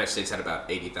 the United States had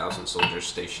about 80,000 soldiers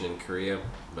stationed in Korea,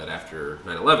 but after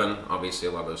 9/11, obviously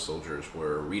a lot of those soldiers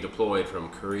were redeployed from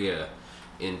Korea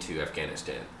into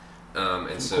Afghanistan.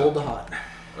 And so, cold to hot.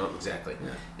 Oh, exactly.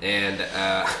 Yeah.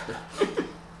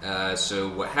 And so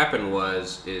what happened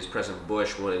is President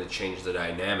Bush wanted to change the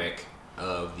dynamic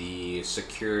of the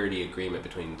security agreement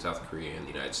between South Korea and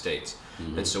the United States.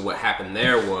 And so what happened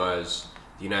there was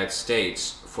the United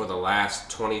States, for the last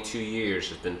 22 years,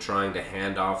 has been trying to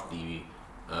hand off the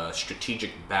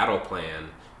strategic battle plan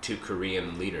to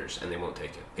Korean leaders, and they won't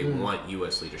take it. They want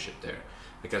U.S. leadership there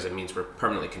because it means we're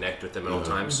permanently connected with them at all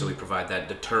times, so we provide that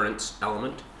deterrence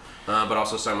element. But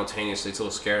also simultaneously, it's a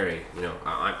little scary.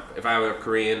 If I were a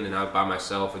Korean and I was by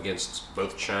myself against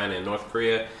both China and North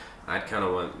Korea, I'd kind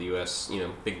of want the U.S.,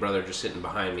 Big Brother just sitting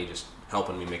behind me, just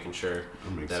helping me, making sure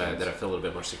that I feel a little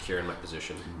bit more secure in my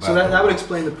position. So that would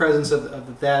explain the presence of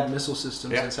the THAAD missile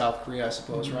systems in South Korea, I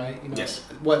suppose, right? Yes.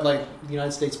 What, like, the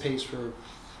United States pays for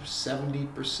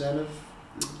 70% of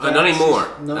Not anymore.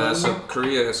 No, so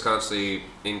Korea has constantly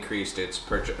increased its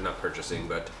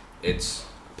its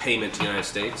payment to the United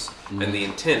States, and the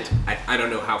intent, I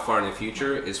don't know how far in the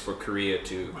future, is for Korea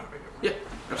to... Yeah,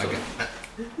 absolutely.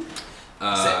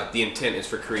 The intent is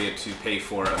for Korea to pay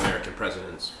for American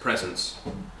president's presence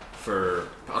for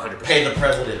 100%. Pay the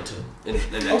president too.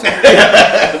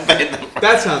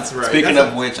 That sounds right. Speaking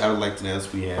of which, I would like to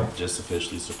announce we have just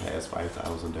officially surpassed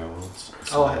 5,000 downloads.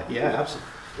 So. Oh, yeah,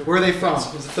 absolutely. Where are they from?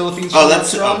 Is the Philippines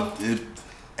strong?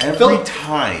 Every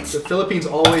time the Philippines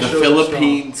always the shows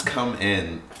Philippines come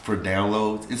in for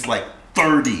downloads, it's like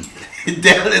 30.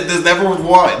 There's never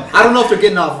one. I don't know if they're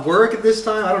getting off work at this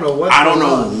time. I don't know what. I don't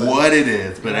know what it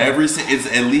is, but it's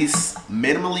at least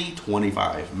minimally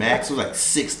 25. Max was like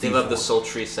 60. They love the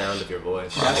sultry sound of your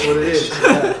voice. That's what it is.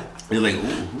 Yeah. You're like, ooh,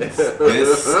 who's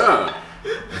this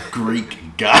Greek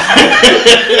guy?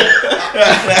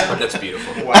 That's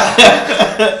beautiful. Wow.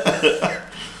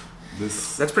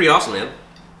 That's pretty awesome, man.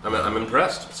 I'm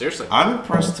impressed. Seriously. I'm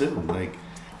impressed too. Like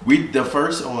the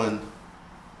first one,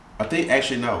 I think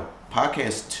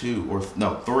podcast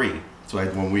 3. So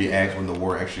when the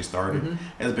war actually started,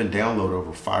 has been downloaded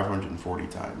over 540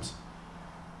 times.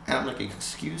 And I'm like,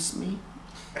 excuse me?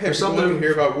 There's something to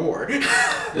hear about war.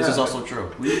 This is also true.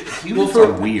 Humans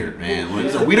are weird, man.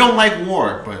 We don't like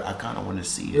war, but I kind of want to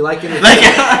see it. You like it?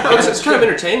 It's kind of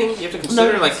entertaining. You have to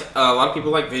consider, a lot of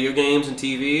people like video games and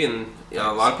TV, and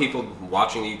a lot of people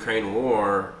watching the Ukraine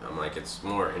war. I'm like, it's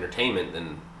more entertainment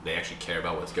than they actually care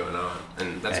about what's going on,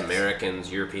 and that's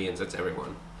Americans, Europeans, that's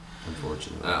everyone.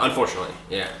 Unfortunately,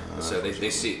 yeah. So they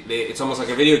see it's almost like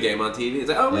a video game on TV. It's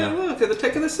like, oh man, look, they're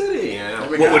taking the city. What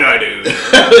would I do?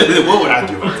 What would I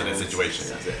do in that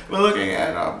situation? Well, looking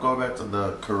at going back to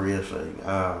the Korea thing,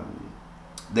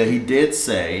 that he did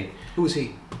say. Who is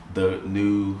he? The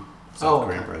new South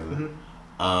Korean president.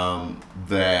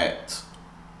 That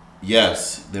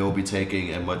yes, they will be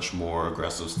taking a much more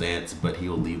aggressive stance, but he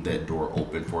will leave that door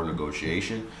open for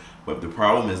negotiation. But the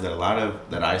problem is that a lot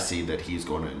of that I see that he's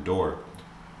going to endure,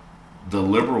 the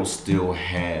liberals still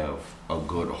have a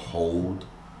good hold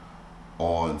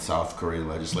on South Korean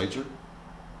legislature.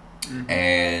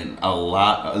 And a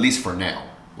lot, at least for now,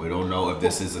 we don't know if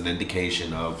this is an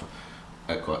indication of,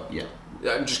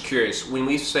 I'm just curious, when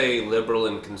we say liberal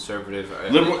and conservative...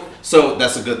 So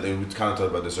that's a good thing. We kind of talked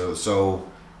about this earlier. So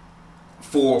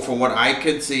for what I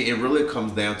can see, it really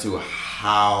comes down to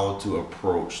how to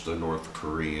approach the North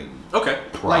Korean problem.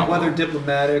 Like whether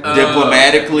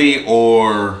diplomatically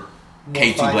or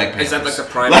K2 Black Panthers. Is that like the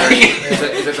primary?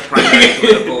 Is that the primary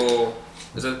political?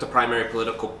 Is that the primary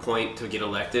political point to get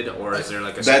elected, or is there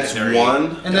like a secondary? That's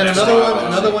one. And then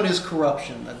another one is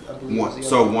corruption. I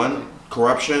believe.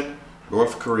 Corruption,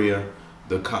 North Korea,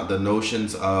 the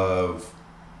notions of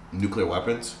nuclear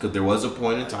weapons, because there was a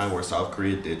point in time where South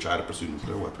Korea did try to pursue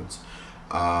nuclear weapons,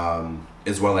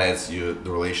 as well as the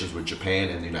relations with Japan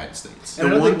and the United States.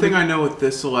 And one thing I know with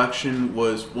this election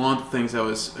was one of the things that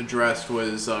was addressed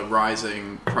was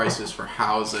rising prices for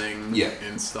housing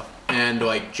and stuff, and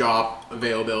like job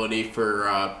availability for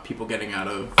people getting out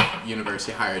of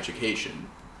university higher education.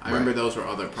 I remember those were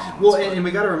other problems. Well, and we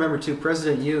got to remember too,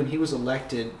 President Yoon, he was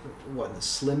elected the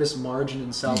slimmest margin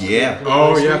in South Korea.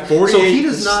 Oh yeah, 48. So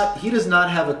he does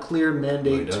not have a clear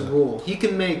mandate to rule. He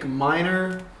can make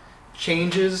minor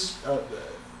changes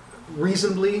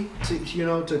reasonably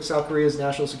to South Korea's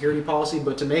national security policy,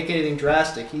 but to make anything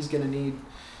drastic, he's going to need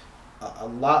a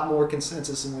lot more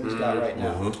consensus than what he's got right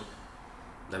now.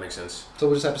 That makes sense. So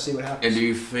we'll just have to see what happens. And do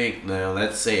you think now?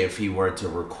 Let's say if he were to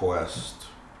request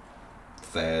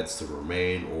THAADs to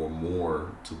remain or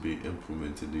more to be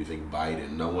implemented, do you think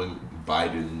Biden, knowing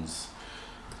Biden's,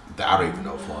 I don't even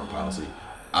know foreign policy,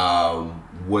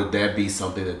 would that be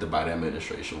something that the Biden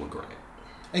administration would grant?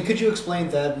 And could you explain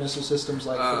THAAD missile systems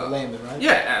for the layman, right?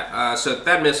 Yeah, so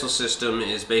that missile system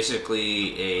is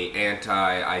basically a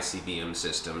anti-ICBM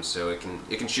system. So it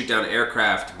can shoot down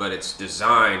aircraft, but it's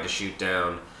designed to shoot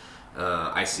down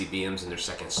ICBMs in their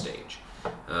second stage.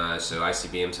 So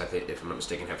ICBMs, I think, if I'm not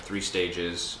mistaken, have 3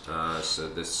 stages. So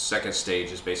the second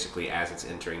stage is basically as it's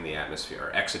entering the atmosphere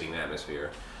or exiting the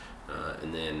atmosphere,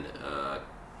 and then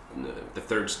the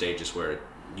third stage is where it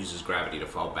uses gravity to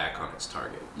fall back on its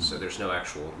target. So there's no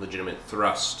actual legitimate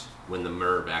thrust when the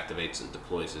MIRV activates and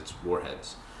deploys its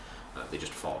warheads. They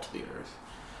just fall to the earth.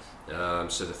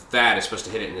 So the THAAD is supposed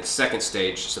to hit it in its second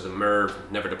stage, so the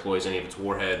MIRV never deploys any of its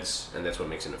warheads, and that's what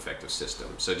makes it an effective system.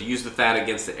 So to use the THAAD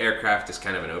against the aircraft is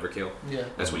kind of an overkill. Yeah.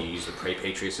 That's what you use the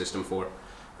Patriot system for.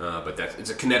 But it's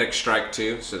a kinetic strike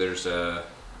too, so there's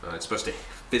it's supposed to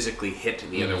physically hit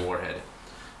the other warhead.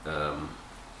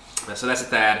 So that's a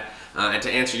THAAD. And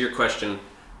to answer your question,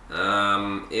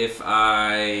 my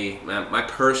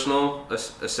personal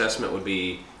assessment would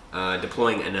be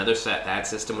deploying another THAAD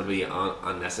system would be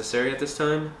unnecessary at this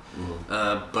time.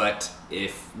 But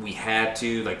if we had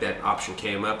to, like that option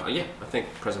came up, I think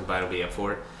President Biden would be up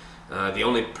for it. The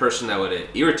only person that would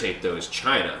irritate though is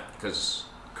China, because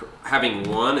having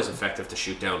one is effective to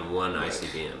shoot down one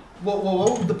ICBM. Well,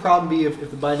 what would the problem be if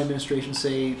the Biden administration,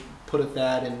 say, put a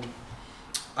THAAD in,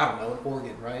 I don't know, in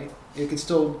Oregon, right? It could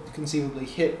still conceivably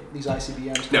hit these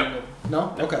ICBMs.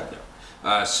 No? Okay.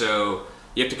 No. So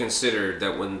you have to consider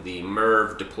that when the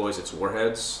MIRV deploys its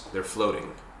warheads, they're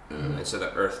floating. And so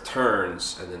the Earth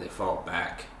turns and then they fall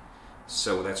back.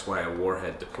 So that's why a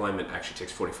warhead deployment actually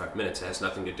takes 45 minutes. It has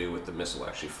nothing to do with the missile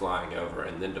actually flying over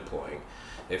and then deploying.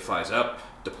 It flies up,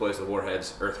 deploys the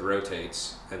warheads, Earth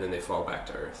rotates, and then they fall back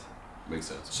to Earth. Makes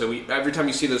sense. So every time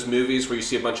you see those movies where you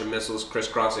see a bunch of missiles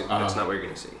crisscrossing, that's not what you're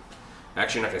going to see.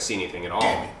 Actually, you're not going to see anything at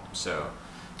all. So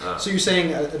you're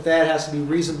saying that has to be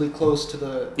reasonably close to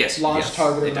the launch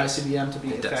target of an ICBM to be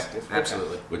effective.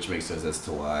 Absolutely. Okay. Which makes sense as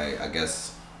to why, I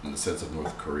guess, in the sense of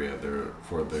North Korea, the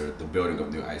building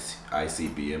of new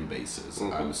ICBM bases.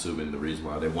 I'm assuming the reason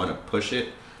why they want to push it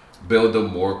build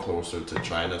them more closer to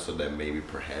China so that maybe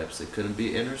perhaps it couldn't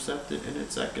be intercepted in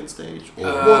its second stage? Or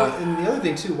Well, and the other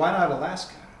thing too, why not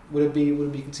Alaska? Would it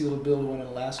be conceivable to build one in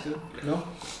Alaska? No.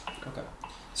 Okay.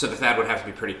 So the THAAD would have to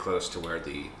be pretty close to where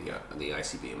the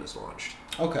ICBM is launched.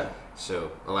 Okay.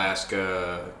 So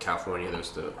Alaska, California,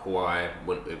 Hawaii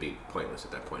would be pointless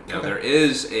at that point. Now Okay. there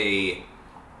is a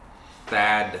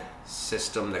THAAD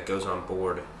system that goes on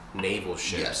board naval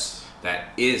ships that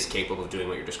is capable of doing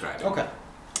what you're describing. Okay.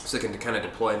 So they can kind of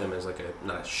deploy them as like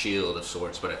not a shield of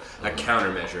sorts, but a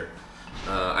countermeasure.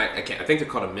 I think they're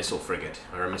called a missile frigate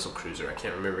or a missile cruiser. I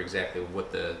can't remember exactly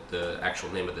what the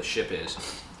actual name of the ship is,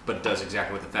 but it does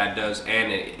exactly what the THAAD does,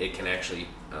 and it can actually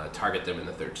target them in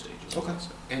the third stage. Okay. So.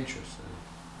 interesting.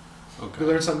 Okay.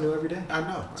 We learn something new every day. I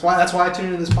know. That's why I tune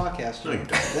into this podcast. No, you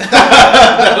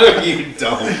don't. No, you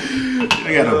don't.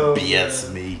 You gotta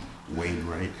BS me,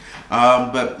 Wainwright.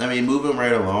 But I mean, moving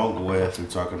right along with we're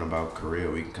talking about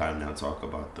Korea, we can kind of now talk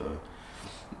about the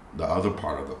other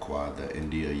part of the Quad, the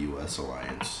India-U.S.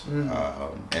 alliance.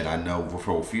 And I know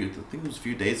for I think it was a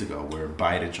few days ago where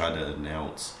Biden tried to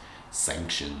announce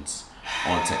sanctions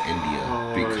onto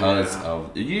India because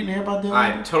of. You didn't hear about that?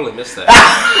 I totally missed that.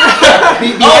 Be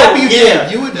happy you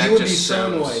did. You would That be just so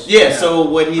sounds- annoyed. Yeah, so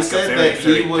when he Like a said very, that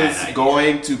he very was bad idea.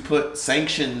 going to put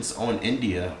sanctions on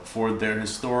India for their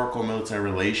historical military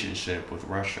relationship with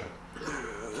Russia.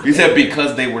 He said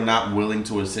because they were not willing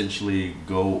to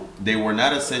they were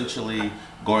not essentially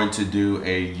going to do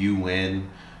a UN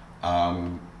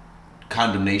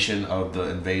condemnation of the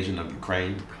invasion of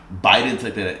Ukraine. Biden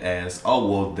took that as, oh,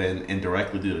 well, then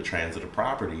indirectly do the transit of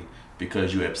property.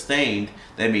 Because you abstained,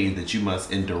 that means that you must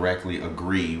indirectly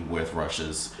agree with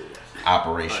Russia's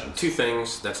operations. Two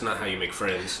things. That's not how you make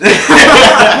friends. And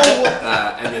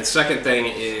then second thing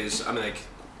is, I mean, like,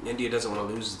 India doesn't want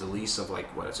to lose the lease of, like,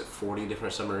 40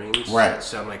 different submarines? Right.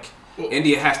 So I'm like,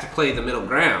 India has to play the middle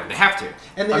ground. They have to.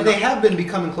 And they have been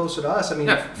becoming closer to us. I mean,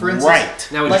 Yeah. for instance, Right.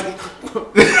 Now like,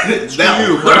 That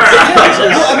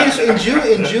I mean,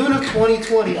 in June of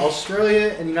 2020,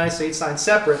 Australia and the United States signed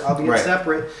separate, albeit Right.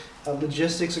 separate,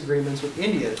 logistics agreements with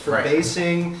India for Right.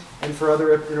 basing and for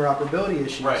other interoperability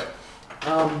issues. Right.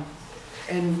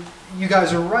 And you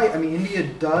guys are right. I mean, India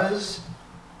does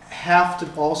have to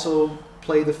also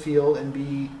play the field and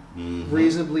be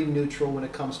reasonably neutral when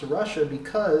it comes to Russia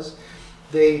because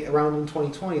around in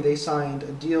 2020, they signed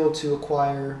a deal to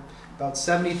acquire about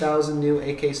 70,000 new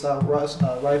AK-style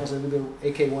rifles, I believe they're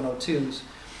AK-102s.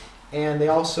 And they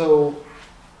also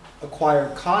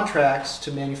acquired contracts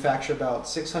to manufacture about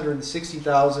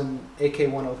 660,000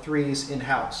 AK-103s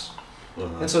in-house.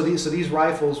 And so these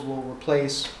rifles will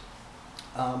replace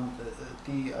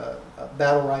the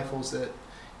battle rifles that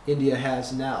India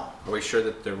has now. Are we sure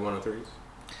that they're 103s?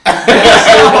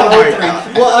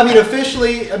 Well, I mean,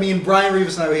 officially, Brian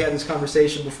Rivas and I, we had this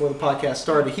conversation before the podcast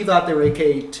started. He thought they were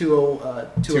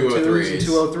AK-202s and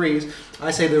 203s. I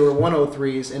say they were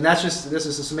 103s, and this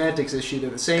is a semantics issue. They're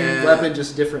the same weapon,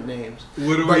 just different names.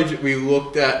 We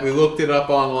looked it up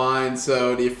online.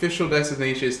 So the official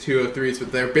designation is 203s,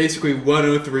 but they're basically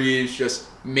 103s, just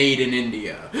made in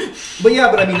India.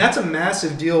 But I mean, that's a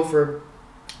massive deal for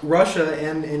Russia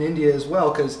and India as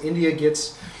well, because India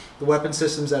gets the weapon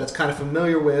systems that it's kind of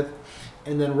familiar with,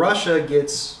 and then Russia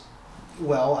gets,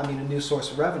 a new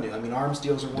source of revenue. I mean, arms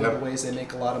deals are one of the ways they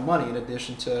make a lot of money, in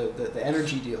addition to the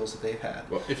energy deals that they've had.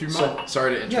 Well, if you mind,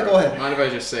 sorry to interrupt. Yeah, go ahead. Mind if I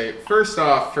just say, first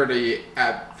off, for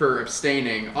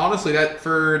abstaining, honestly, that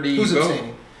for the Who's vote,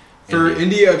 abstaining? for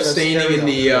India abstaining Artillery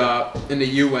in the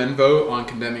UN vote on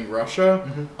condemning Russia,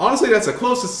 honestly, that's the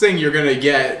closest thing you're going to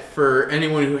get for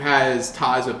anyone who has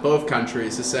ties with both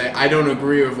countries to say, I don't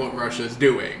agree with what Russia's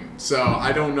doing. So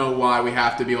I don't know why we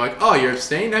have to be like, oh, you're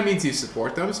abstaining? That means you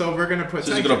support them, so we're going to put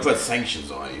sanctions. You're going to put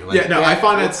sanctions on you. I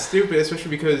find that stupid,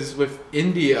 especially because with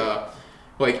India,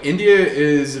 India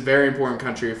is a very important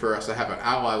country for us to have an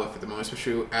ally with at the moment,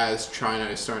 especially as China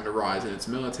is starting to rise in its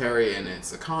military and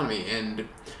its economy. And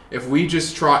if we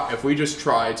just try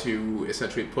to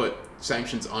essentially put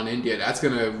sanctions on India, that's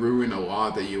going to ruin a lot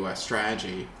of the U.S.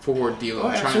 strategy for dealing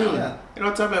with China. Absolutely, yeah. You know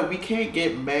what I'm talking about? We can't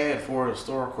get mad for a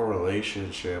historical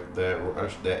relationship that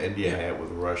India had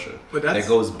with Russia. But that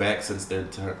goes back since their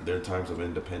times of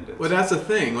independence. Well, that's the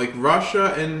thing.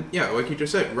 Russia and like you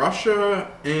just said, Russia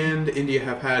and India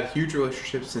have had huge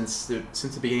relationships since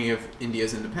the beginning of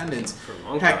India's independence. For a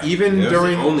long time. Even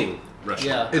during only Russia.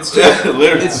 Yeah. It's to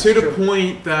the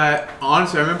point that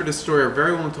honestly, I remember this story a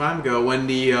very long time ago when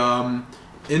the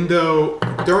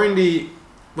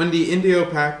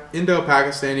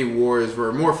Indo-Pakistani wars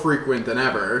were more frequent than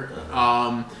ever.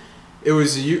 It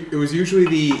was usually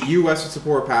the U.S. would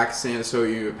support Pakistan, the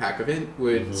Soviet Union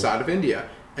would side of India.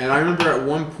 And I remember at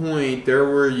one point there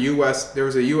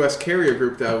was a U.S. carrier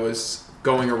group that was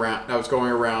going around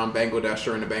Bangladesh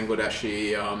during the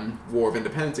Bangladeshi War of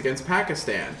Independence against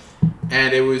Pakistan.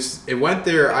 And it went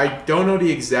there. I don't know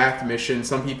the exact mission.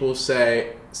 Some people,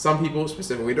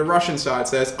 specifically the Russian side,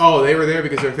 says, oh, they were there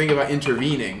because they're thinking about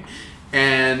intervening.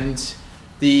 And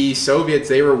the Soviets,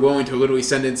 they were willing to literally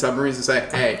send in submarines and say,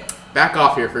 hey, back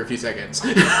off here for a few seconds.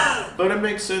 But it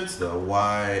makes sense, though.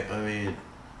 Why? I mean,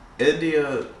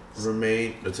 India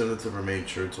attempted to remain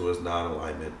true to its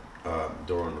non-alignment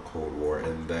during the Cold War,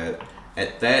 and that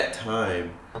at that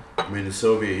time, I mean, the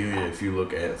Soviet Union, if you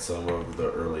look at some of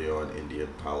the early on Indian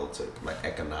politics, like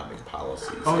economic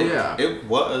policies, it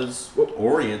was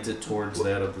oriented towards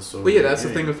that of the Soviet Well, yeah, that's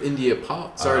Union. the thing with India.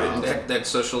 That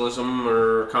socialism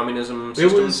or communism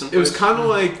system. It was kind of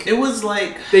like... It was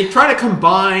like... They try to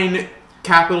combine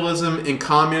capitalism and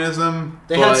communism.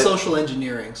 They had social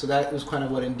engineering, so that was kind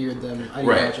of what endeared them.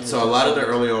 Right. So a lot of the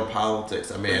early on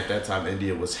politics, I mean, at that time,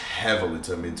 India was heavily,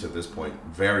 to this point,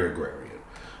 very agrarian.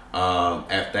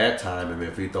 At that time, I mean,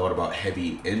 if you thought about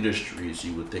heavy industries,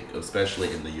 you would think,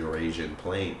 especially in the Eurasian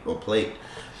plate,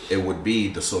 it would be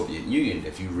the Soviet Union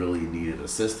if you really needed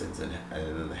assistance in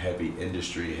heavy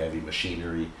industry, heavy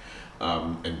machinery,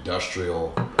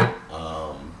 industrial,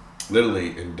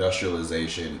 literally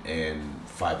industrialization and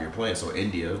 5-year plans. So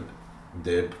India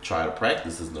did try to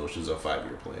practice these notions of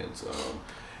 5-year plans.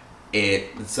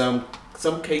 In some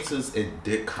cases, it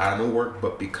did kind of work,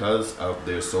 but because of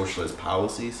their socialist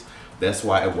policies, that's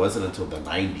why it wasn't until the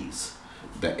 90s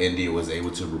that India was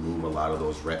able to remove a lot of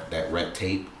that red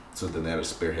tape, so then that would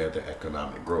spearhead the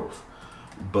economic growth.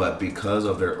 But because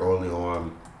of their early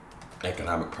on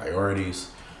economic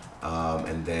priorities,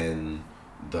 and then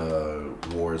the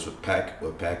wars with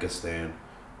Pakistan,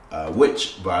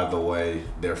 which, by the way,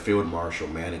 their Field Marshal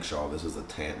Manekshaw, this is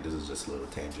just a little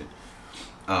tangent.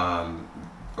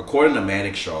 According to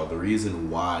Manekshaw, the reason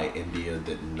why India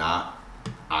did not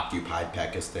occupy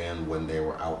Pakistan when they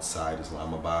were outside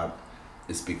Islamabad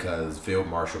is because Field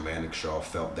Marshal Manekshaw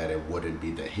felt that it wouldn't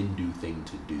be the Hindu thing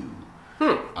to do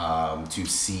to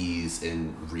seize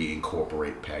and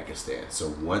reincorporate Pakistan. So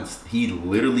once he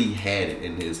literally had it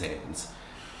in his hands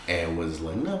and was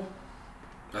like, no.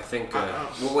 I think,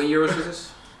 what year was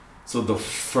this? So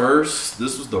this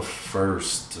was the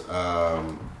first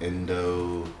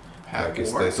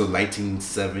Indo-Pakistan. So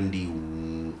 1970.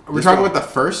 Are we talking about the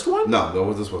first one?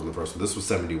 No, this wasn't the first one. This was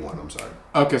 71. I'm sorry.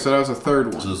 Okay, so that was the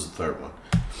third one. So this is the third one.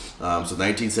 So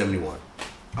 1971.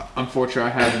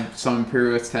 Unfortunately, I had some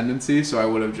imperialist tendencies, so I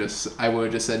would have just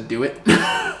said do it.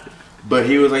 But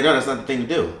he was like, no, that's not the thing to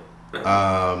do,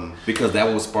 because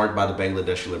that was sparked by the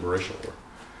Bangladeshi Liberation War.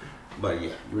 But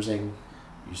yeah, you were saying.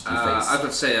 I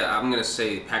was going to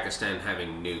say Pakistan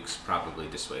having nukes probably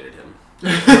dissuaded him.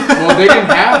 Well, they didn't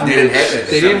have nukes.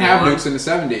 They didn't have nukes in the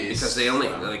 70s. Because they only,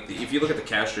 if you look at the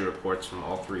casualty reports from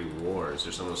all three wars,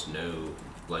 there's almost no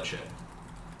bloodshed.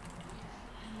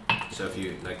 So if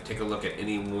you take a look at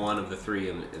any one of the three,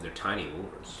 and they're tiny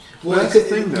wars. Well, that's the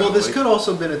thing, though. Well, this could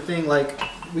also have been a thing.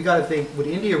 We got to think: would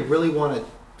India really want to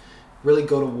really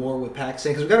go to war with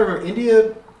Pakistan? Because we got to remember,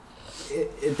 India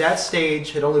at that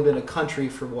stage had only been a country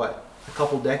for a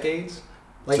couple decades.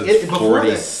 Before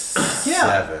that,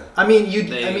 yeah. I mean,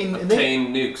 They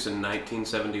obtained nukes in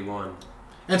 1971.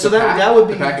 And so that would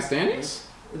be the Pakistanis.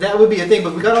 That would be a thing,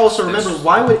 but we got to also remember,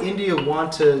 why would India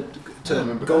want to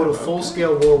go to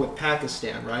full-scale war with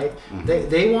Pakistan, right? Mm-hmm.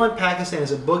 They want Pakistan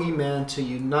as a boogeyman to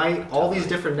unite all these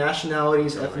different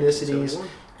nationalities, ethnicities,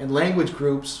 and language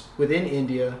groups within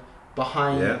India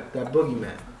behind that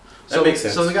boogeyman. That makes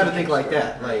sense. So we got to think like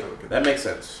that. That makes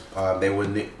sense. They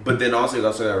wouldn't, but then also you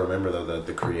also got to remember though that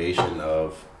the creation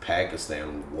of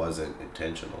Pakistan wasn't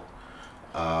intentional.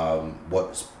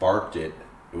 What sparked it?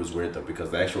 It was weird though, because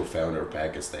the actual founder of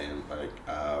Pakistan,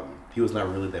 he was not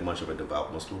really that much of a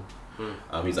devout Muslim.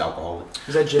 He's alcoholic.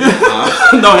 Is that Jimmy?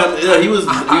 No, he was.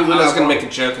 I was going to make a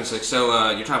joke and say, so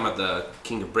you're talking about the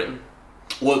King of Britain?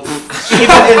 Well, even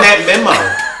in that memo,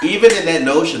 even in that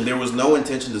notion, there was no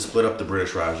intention to split up the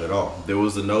British Raj at all. There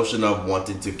was a notion of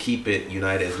wanting to keep it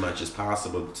united as much as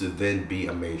possible to then be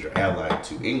a major ally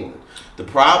to England. The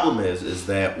problem is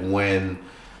that when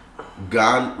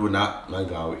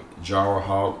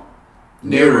Jawaharlal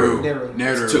Nehru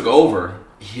took over,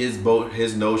 his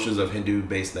notions of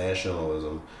Hindu-based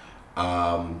nationalism,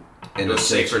 and it was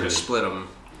safer to split them.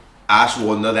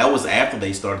 Well, no, that was after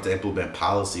they started to implement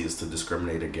policies to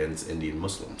discriminate against Indian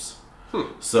Muslims.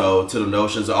 So, to the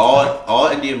notions, all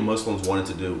Indian Muslims wanted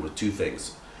to do were two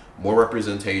things. more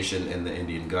representation in the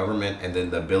Indian government, and then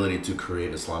the ability to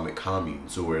create Islamic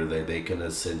communes where they can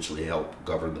essentially help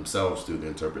govern themselves through the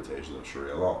interpretation of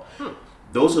Sharia law.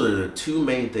 Those are the two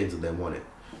main things that they wanted.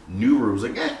 New rules,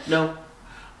 like, no.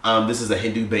 This is a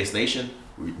Hindu-based nation.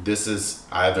 This is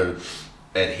either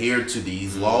adhere to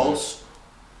these laws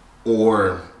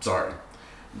or,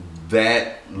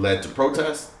 that led to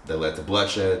protests, that led to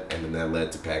bloodshed, and then that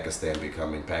led to Pakistan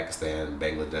becoming Pakistan,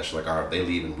 Bangladesh, like, all right, they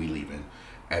leaving, we leaving.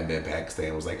 And then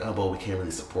Pakistan was like, oh, well, we can't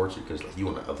really support you because, like, you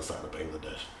on the other side of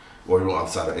Bangladesh, or you're on the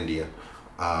other side of India.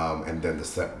 And then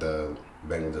the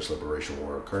Bangladesh Liberation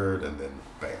War occurred, and then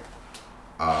bam.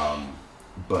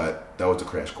 But that was a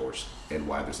crash course in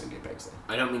why there's India and Pakistan.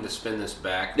 I don't mean to spin this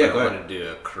back, Yeah, but go I ahead. want to do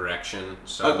a correction.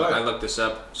 So Oh, go ahead. I looked this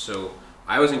up. So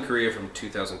I was in Korea from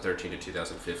 2013 to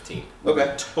 2015.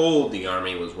 Okay. Told the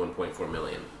Army was 1.4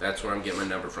 million. That's where I'm getting my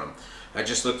number from. I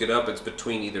just looked it up. It's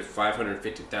between either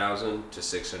 550,000 to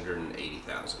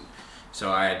 680,000.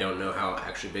 So I don't know how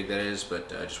actually big that is,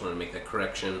 but I just want to make that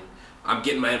correction. I'm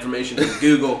getting my information from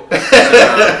Google.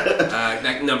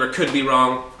 That number could be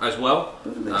wrong as well.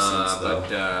 That makes sense, though.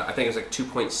 But I think it's like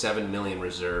 2.7 million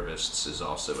reservists is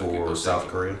also For South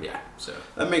Korea? Yeah, so.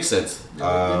 That makes sense. They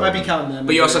might be counting them.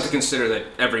 But you also have to consider that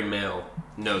every male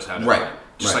knows how to Right, fight.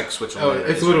 Just right. like Switzerland. Oh,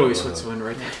 it's literally Switzerland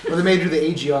right now. Or they may do the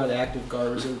AGR, the active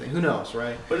guard or something. Who knows,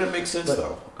 right? But that makes sense, But-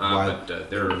 though. But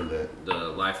they're doing that. the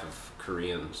life of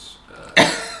Koreans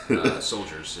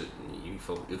soldiers, you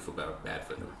feel bad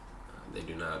for them. They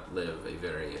do not live a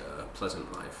very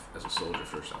pleasant life as a soldier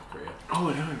for South Korea. Oh,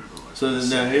 I don't remember what. So then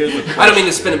now here's what I don't mean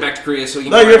to spin it back to Korea, so you.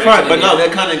 No, can you're go back fine. to But no, India.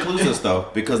 that kind of includes us, though,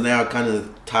 because now it kind of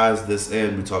ties this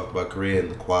in. We talked about Korea and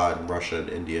the Quad and Russia and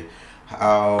India.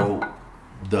 How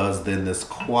does then this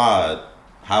Quad,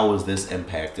 how is this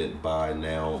impacted by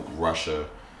now Russia,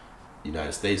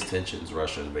 United States tensions,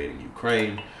 Russia invading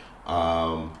Ukraine?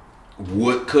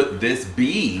 What could this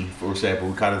be? For example,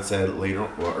 we kind of said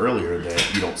earlier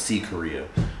that you don't see Korea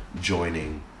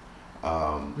joining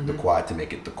the Quad to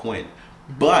make it the Quint.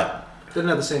 But Doesn't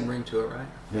have the same ring to it, right?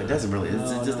 it doesn't really. It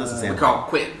just doesn't sound. We call it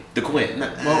Quinn. The Quint.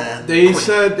 Well, they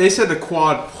said the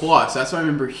Quad Plus. That's what I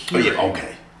remember Oh hearing. yeah.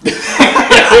 Okay.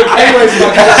 Anyways,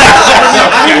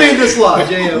 we made this law.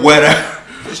 Yeah. Whatever.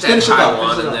 Just Finish it up,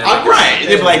 Taiwan finish it in up. there. I'm right.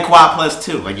 They'd be like Quad Plus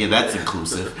 2. Like, yeah, that's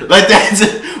inclusive. Like, that's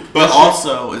it. But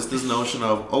also, it's this notion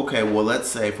of, okay, well, let's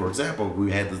say, for example,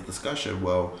 we had this discussion.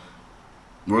 Well,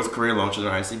 North Korea launches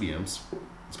their ICBMs,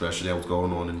 especially that was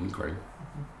going on in Ukraine.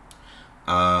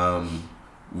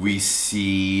 We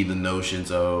see the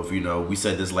notions of, we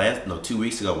said this 2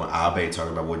 weeks ago when Abe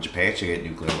talking about what Japan should get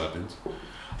nuclear weapons.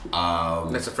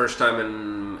 That's the first time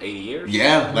in 80 years?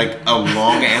 Yeah, like a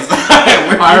long ass.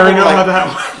 I already know how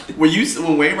that went.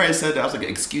 When Wainwright said that, I was like,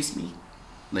 "Excuse me."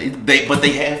 But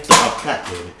they have to. Oh, God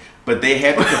damn it. But they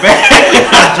have the capacity.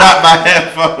 I dropped my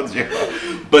headphones,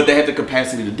 yo. But they have the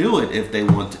capacity to do it if they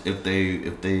want. If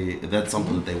that's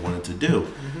something that they wanted to do.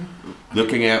 Mm-hmm.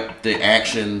 Looking at the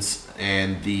actions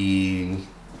and the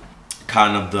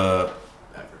kind of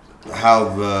how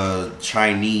the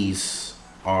Chinese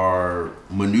are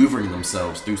maneuvering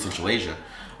themselves through Central Asia.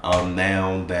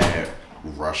 Now that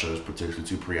Russia is particularly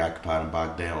too preoccupied and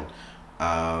bogged down,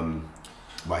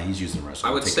 why he's using Russia.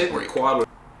 I would say the Quad would.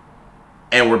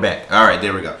 And we're back. All right,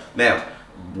 there we go. Now,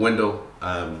 Wendell,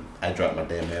 I dropped my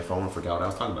damn headphone and forgot what I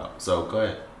was talking about. So go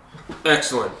ahead.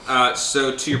 Excellent.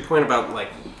 So to your point about like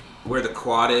where the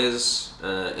Quad is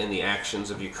in the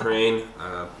actions of Ukraine,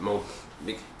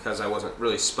 because I wasn't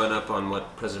really spun up on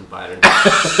what President Biden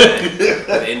said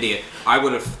with India, I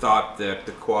would have thought that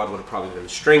the Quad would have probably been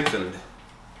strengthened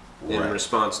in Right.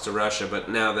 response to Russia. But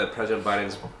now that President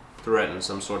Biden's threatened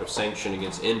some sort of sanction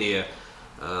against India,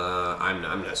 I'm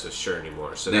not so sure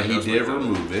anymore. So Now, that he goes did with-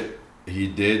 remove it. He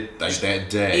did, like, that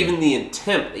day. Even the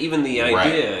intent, even the Right.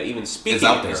 idea, even speaking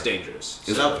out of it is there. dangerous.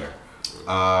 It's So- out there.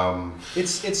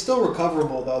 It's still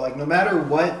recoverable though. Like no matter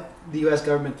what the U.S.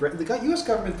 government threatens, the U.S.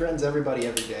 government threatens everybody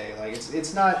every day. Like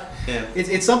it's not. Yeah.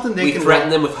 It's something they We can threaten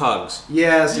them with hugs.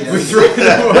 Yes, yes. We threaten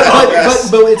them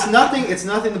with but it's nothing. It's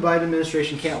nothing the Biden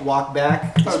administration can't walk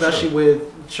back, especially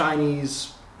with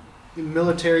Chinese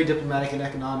military, diplomatic, and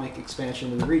economic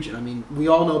expansion in the region. I mean, we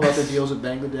all know about their deals with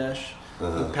Bangladesh,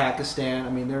 with Pakistan. I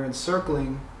mean, they're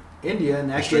encircling India, and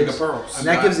that String of gives pearls. and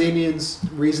that gives the Indians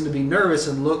reason to be nervous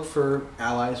and look for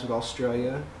allies with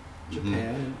Australia, Japan,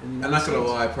 and the I'm United not gonna States.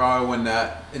 lie. Probably when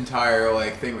that entire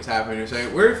thing was happening, you're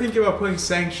saying we're thinking about putting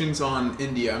sanctions on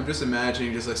India. I'm just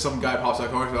imagining just like some guy pops out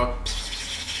corner and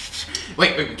goes,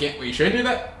 wait, we can't. We shouldn't do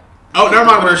that. Oh, never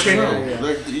mind. We're changing. Yeah.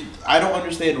 Like, I don't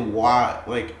understand why.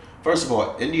 Like, First of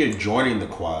all, India joining the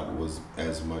Quad was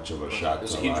as much of a shock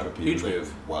It's to a a huge, lot of people. huge move.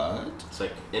 What? It's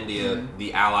like India,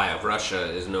 the ally of Russia,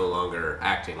 is no longer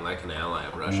acting like an ally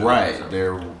of Russia. Right. So.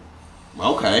 They're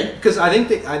okay. Because I think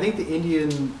the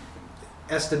Indian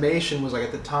estimation was like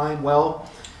at the time, well,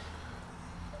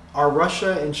 are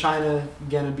Russia and China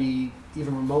going to be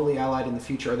even remotely allied in the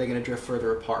future? Are they going to drift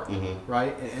further apart? Mm-hmm.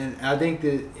 Right? And I think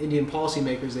the Indian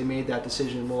policymakers, they made that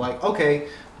decision. Well, like, okay,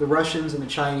 the Russians and the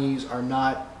Chinese are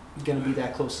not going to be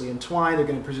that closely entwined. They're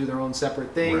going to pursue their own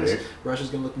separate things. Right. Russia's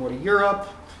going to look more to Europe,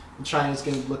 and China's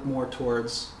going to look more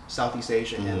towards Southeast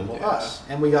Asia and us.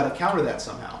 And we got to counter that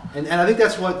somehow. And I think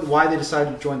that's why they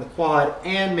decided to join the Quad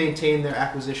and maintain their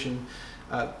acquisition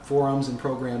forums and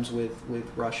programs with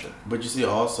Russia. But you see,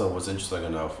 also, what's interesting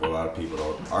enough, what a lot of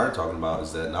people aren't talking about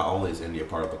is that not only is India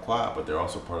part of the Quad, but they're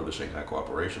also part of the Shanghai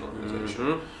Cooperation Organization.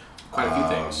 Mm-hmm. Quite a few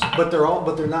things. But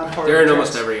they're not part. They're of in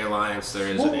almost every alliance there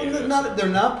is in Asia. They're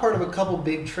not part of a couple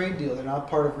big trade deals. They're not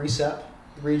part of RCEP,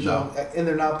 regional, and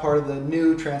they're not part of the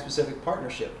new Trans-Pacific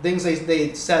Partnership. Things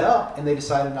they set up and they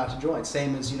decided not to join.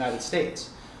 Same as the United States.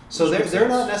 So they're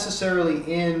not necessarily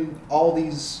in all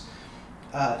these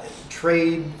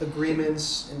trade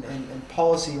agreements and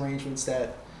policy arrangements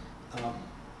that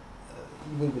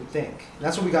we would think. And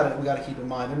that's what we got to keep in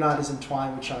mind. They're not as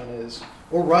entwined with China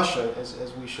or Russia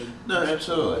as we should. No,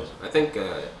 absolutely. I think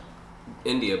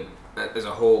India as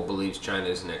a whole believes China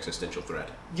is an existential threat.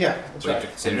 Yeah, that's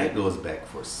right. And that goes back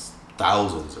for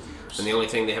thousands of years. And the only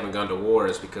thing they haven't gone to war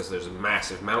is because there's a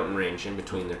massive mountain range in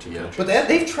between their two countries. But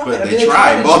they've tried. But they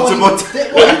tried multiple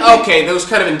times. Okay, those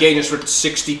kind of engagements for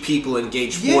 60 people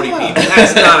engage 40 people.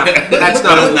 That's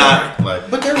not a war.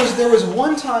 But there was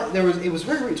one time it was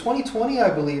very 2020, I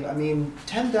believe. I mean,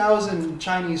 10,000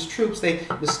 Chinese troops. They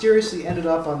mysteriously ended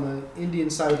up on the Indian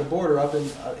side of the border, up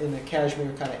in the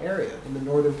Kashmir kind of area in the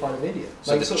northern part of India.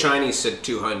 So the Chinese said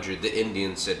 200, the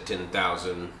Indians said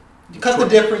 10,000. You cut the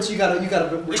difference. You got to.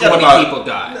 20 people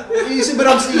died. You see what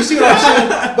I'm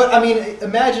saying? But I mean,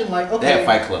 imagine like They had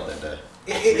Fight Club that day.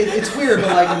 It's weird, but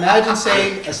like imagine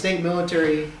say a state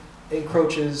military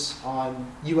encroaches on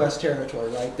U.S.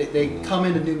 territory, right? They come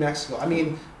into New Mexico. I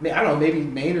mean, I don't know.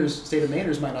 Maybe state of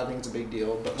Mainers might not think it's a big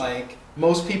deal, but like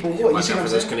most people would. You see what I'm saying?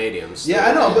 Those Canadians. Yeah,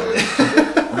 I know, but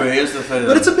But here's the thing.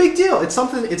 But it's a big deal. It's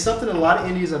something a lot of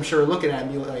Indians, I'm sure, are looking at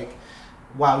and be like,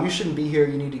 "Wow, you shouldn't be here.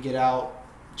 You need to get out.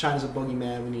 China's a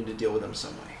boogeyman. We need to deal with them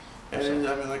some way." And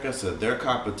I mean, like I said, their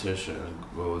competition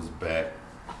goes back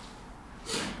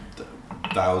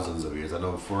thousands of years. I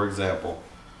know, for example,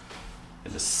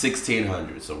 in the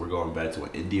 1600s, so we're going back to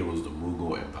when India was the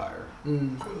Mughal Empire.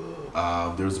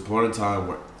 There was a point in time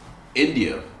where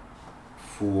India,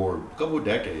 for a couple of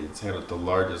decades, had the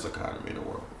largest economy in the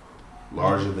world,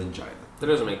 larger than China.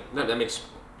 That makes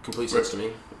complete sense to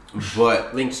me.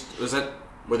 But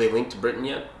were they linked to Britain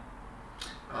yet?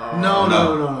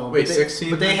 No. Wait, 16?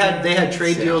 But they had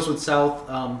trade deals with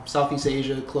Southeast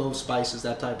Asia, cloves, spices,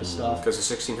 that type of stuff. Because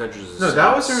the 1600s is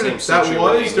that was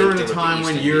during a time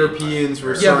when Europeans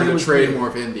were starting to trade more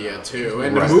of India too,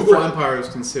 and the Mughal Empire was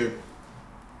considered.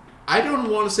 I don't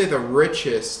want to say the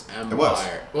richest empire. It was.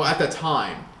 Well, at the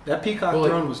time. That peacock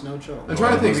throne was no joke. I'm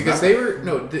trying to think because they were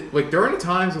during the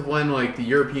times of when like the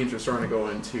Europeans were starting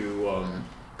to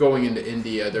going into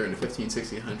India during the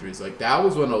 1600s, like that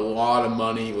was when a lot of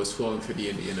money was flowing through the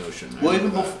Indian Ocean. Well, even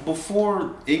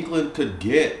before England could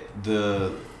get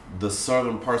the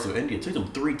southern parts of India, it took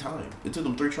them 3 times. It took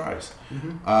them 3 tries.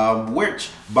 Which,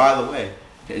 by the way,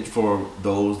 for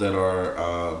those that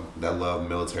are that love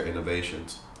military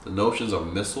innovations, the notions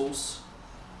of missiles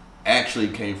actually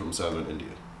came from southern India.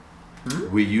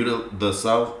 The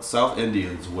South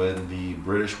Indians, when the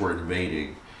British were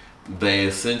invading, they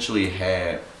essentially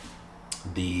had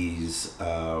these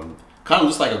kind of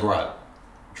just like a garage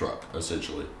truck,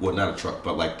 essentially. Well, not a truck,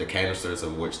 but like the canisters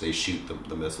in which they shoot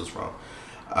the missiles from.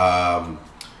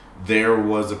 There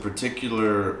was a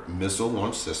particular missile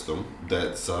launch system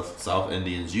that South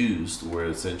Indians used, where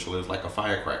essentially it was like a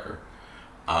firecracker.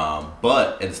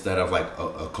 But instead of like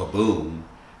a kaboom,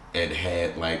 it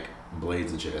had like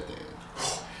blades and shit at the end.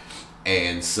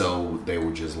 And so they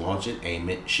would just launch it, aim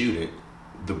it, shoot it.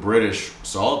 The British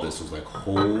saw this, was like,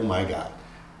 oh my God.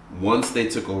 Once they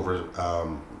took over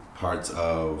parts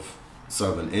of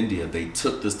southern India, they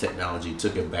took this technology,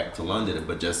 took it back to London,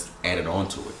 but just added on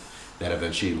to it. That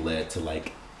eventually led to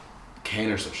like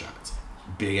canister shots,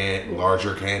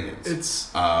 larger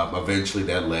cannons. Eventually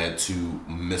that led to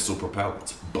missile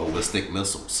propellants, ballistic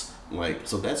missiles.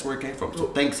 So that's where it came from. So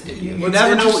thanks, India. You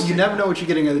never know what you're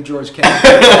getting at the George Kennedy.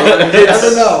 You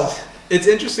never know. It's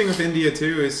interesting with India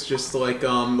too. It's just like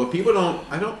what people don't.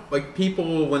 I don't like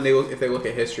people when they look if they look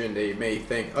at history and they may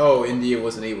think, oh, India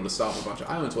wasn't able to stop a bunch of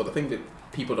islands. Well, the thing that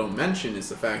people don't mention is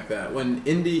the fact that when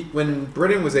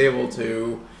Britain was able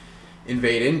to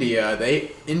invade India,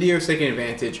 India was taking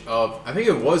advantage of. I think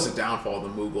it was the downfall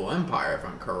of the Mughal Empire, if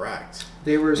I'm correct.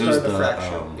 They were starting to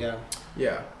fracture.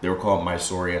 Yeah. They were called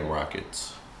Mysorean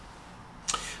rockets.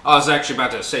 I was actually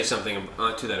about to say something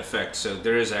to that effect. So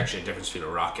there is actually a difference between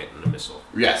a rocket and a missile.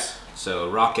 Yes. So a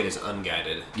rocket is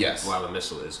unguided. Yes. While a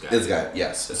missile is guided. It's guided.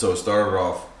 Yes. So it started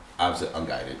off obviously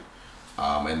unguided.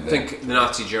 And I then, think the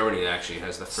Nazi Germany actually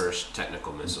has the first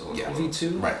technical missile. Yeah.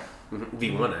 V2. Right.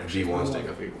 V1 actually. V1.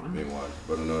 V1.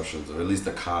 But the notions, or at least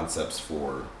the concepts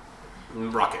for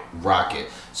rocket.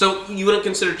 So you wouldn't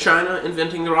consider China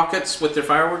inventing the rockets with their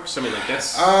fireworks? I mean, like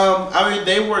that's. I mean,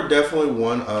 they were definitely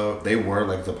they were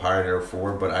like the pioneer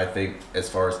for, but I think as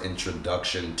far as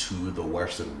introduction to the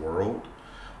Western world,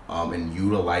 and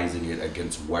utilizing it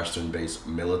against Western-based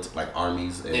military like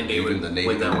armies and even the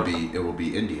Navy, it will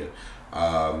be India.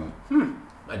 I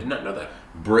did not know that.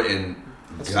 Britain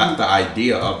got the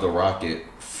idea of the rocket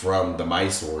from the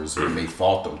Mysoreans when they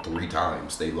fought them 3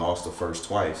 times. They lost the first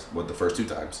 2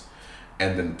 times.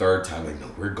 And then third time, like,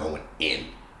 no, we're going in.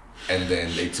 And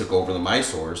then they took over the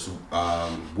Mysoreans,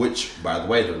 which, by the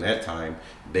way, during that time,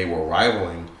 they were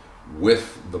rivaling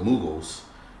with the Mughals.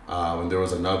 And there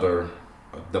was another,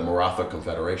 the Maratha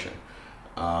Confederation.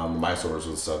 The Mysoreans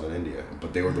was southern India,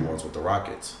 but they were the ones with the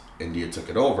rockets. India took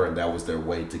it over, and that was their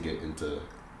way to get into,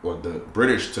 or the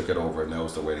British took it over, and that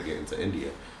was their way to get into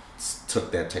India.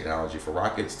 Took that technology for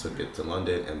rockets, took it to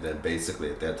London, and then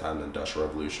basically at that time the Industrial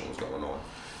Revolution was going on.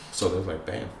 So they was like,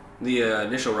 bam. The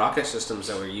initial rocket systems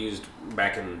that were used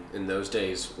back in those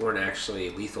days weren't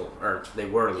actually lethal, or they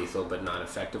were lethal, but not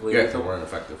effectively lethal. They weren't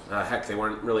effective. Heck, they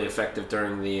weren't really effective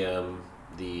during the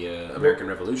American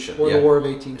Revolution. Or the War of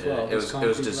 1812. It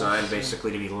was designed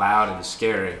basically to be loud and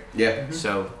scary. Yeah. Mm-hmm.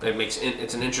 So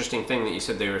it's an interesting thing that you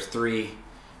said there was three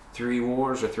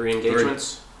wars or 3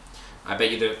 engagements. 3. I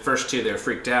bet you the first 2 they're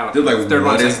freaked out. They're like,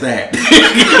 what is that?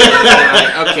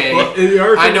 Like, okay,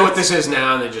 well, I know what this is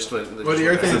now, and they just went. Well,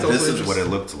 this is what it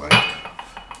looked like.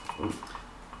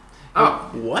 Oh,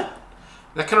 what?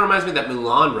 That kind of reminds me of that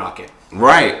Mulan rocket.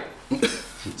 Right.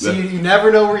 See, you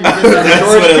never know where you get that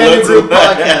George Kennedy Group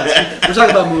podcast. We're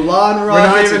talking about Mulan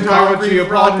rockets. We're not even talking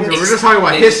about geopolitics. We're just talking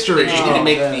about history. They need to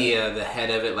make the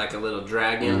head of it like a little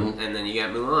dragon, and then you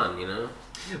got Mulan. You know.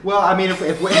 Well, I mean, if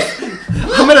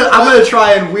I'm gonna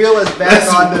try and wheel us back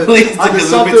onto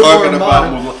something more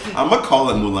modern. I'm gonna call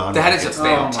it Mulan. That is a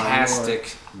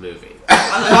fantastic movie.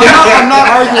 I'm not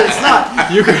arguing it's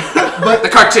not. But the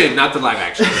cartoon, not the live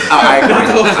action. I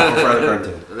prefer the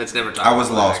cartoon. Let's never talk. I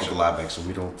was lost with the live action.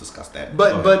 We don't discuss that.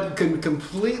 But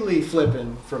completely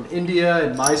flipping from India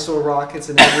and Mysore rockets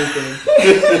and everything.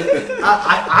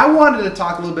 I wanted to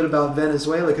talk a little bit about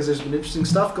Venezuela because there's been interesting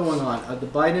stuff going on. The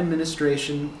Biden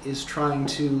administration is trying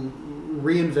to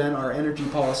reinvent our energy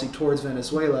policy towards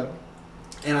Venezuela,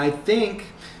 and I think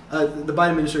the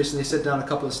Biden administration, they set down a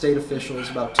couple of state officials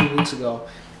about 2 weeks ago.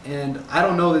 And I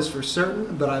don't know this for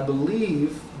certain, but I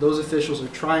believe those officials are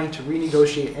trying to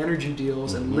renegotiate energy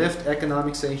deals and lift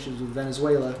economic sanctions with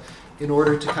Venezuela in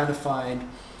order to kind of find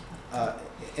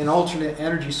an alternate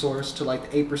energy source to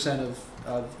like 8%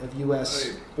 of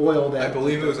U.S. oil. That I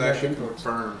believe it was actually imports.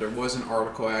 confirmed. There was an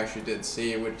article I actually did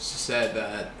see which said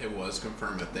that it was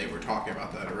confirmed that they were talking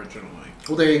about that originally.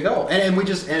 Well, there you go. And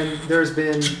there's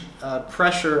been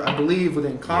pressure, I believe,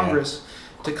 within Congress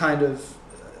to kind of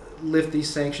lift these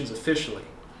sanctions officially.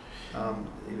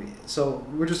 So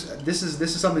this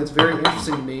is something that's very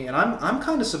interesting to me, and I'm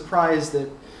kind of surprised that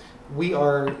we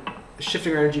are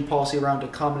shifting our energy policy around to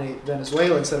accommodate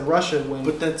Venezuela instead of Russia.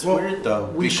 But that's weird, though.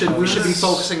 We should be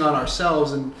focusing on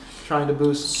ourselves and trying to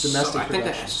boost domestic production. I think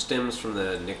production. that stems from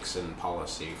the Nixon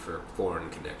policy for foreign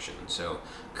connection. So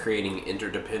creating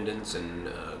interdependence and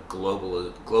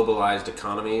globalized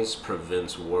economies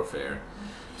prevents warfare.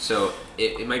 So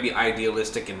it might be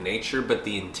idealistic in nature, but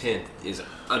the intent is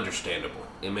understandable.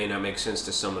 It may not make sense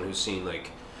to someone who's seen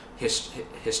like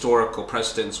historical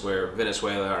precedents where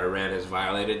Venezuela or Iran has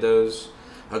violated those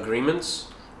agreements,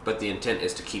 but the intent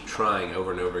is to keep trying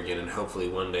over and over again, and hopefully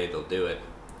one day they'll do it.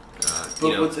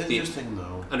 But what's interesting,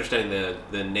 though, understanding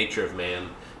the nature of man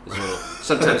is a little,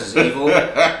 sometimes is evil,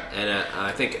 and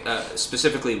I think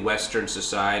specifically Western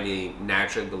society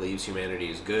naturally believes humanity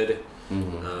is good.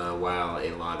 While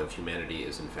a lot of humanity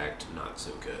is in fact not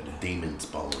so good. Demons'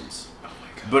 bones. Oh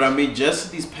my God. But I mean,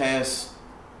 just these past,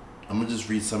 I'm going to just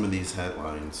read some of these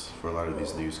headlines for a lot of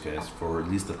these newscasts for at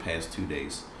least the past 2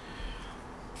 days.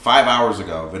 5 hours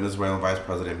ago, Venezuelan Vice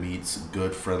President meets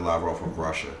good friend Lavrov of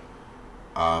Russia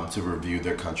to review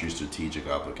their country's strategic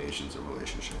obligations and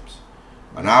relationships.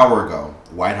 An hour ago,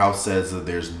 White House says that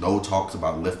there's no talks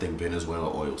about lifting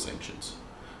Venezuela oil sanctions.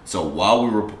 So while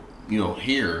we were,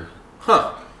 here,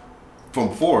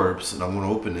 from Forbes, and I'm going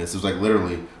to open this, it was like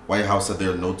literally, White House said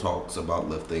there are no talks about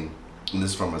lifting, and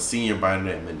this is from a senior Biden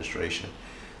administration.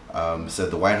 Said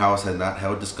the White House had not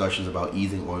held discussions about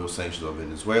easing oil sanctions on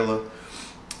Venezuela,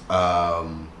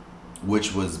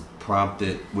 which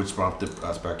prompted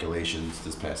speculations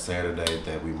this past Saturday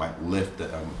that we might lift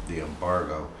the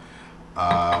embargo.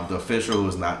 The official who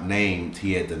was not named,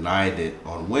 he had denied it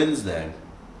on Wednesday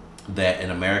that an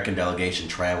American delegation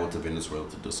traveled to Venezuela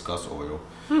to discuss oil.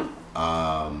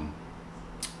 And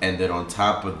then on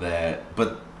top of that,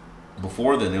 but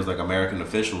before then, there was like American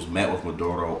officials met with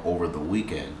Maduro over the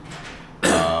weekend,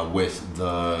 with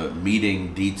the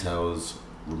meeting details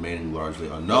remaining largely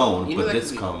unknown. But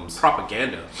this comes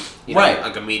propaganda, right?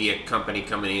 Like a media company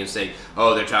coming in and saying,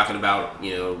 "Oh, they're talking about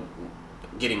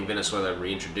getting Venezuela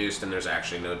reintroduced," and there's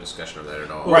actually no discussion of that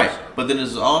at all. Right, so. But then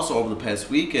there's also over the past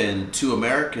weekend, 2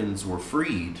 Americans were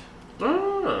freed. Maybe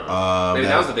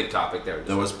that was the big topic there.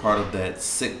 That was part of that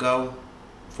Citgo.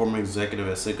 Former executive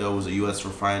at Citgo was a U.S.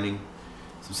 refining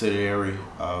subsidiary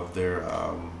of their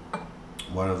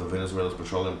one of the Venezuela's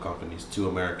petroleum companies. 2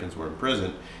 Americans were in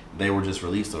prison. They were just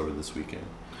released over this weekend.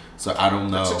 So I don't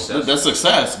know. That's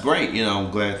success. Great.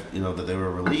 I'm glad that they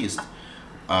were released.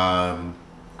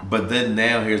 But then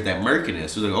now here's that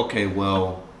murkiness. It's like, okay,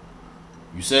 well,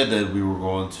 you said that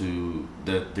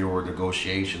that there were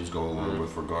negotiations going on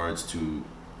with regards to,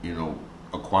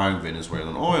 acquiring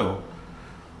Venezuelan oil.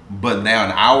 But now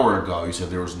an hour ago, you said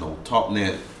there was no talk.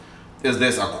 Now, is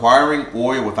this acquiring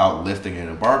oil without lifting an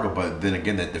embargo? But then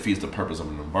again, that defeats the purpose of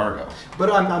an embargo. But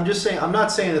I'm just saying, I'm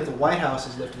not saying that the White House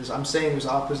has lifted this. I'm saying there's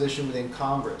opposition within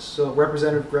Congress. So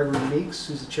Representative Gregory Meeks,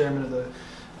 who's the chairman of the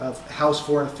House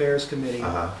Foreign Affairs Committee,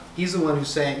 he's the one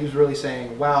who's really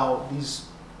saying, wow, these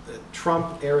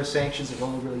Trump-era sanctions have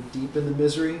only really deepened the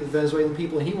misery of the Venezuelan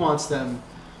people, and he wants them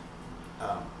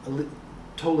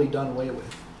totally done away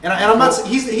with. And I'm not.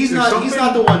 He's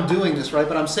not the one doing this, right?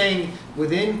 But I'm saying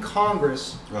within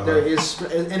Congress there is,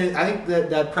 and I think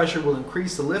that pressure will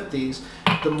increase to lift these.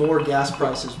 The more gas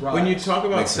prices rise. When you talk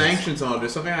about sanctions on it,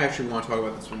 there's something I actually want to talk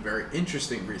about that's been very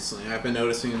interesting recently. I've been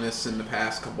noticing this in the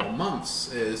past couple of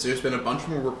months. There's been a bunch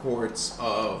more reports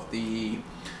of the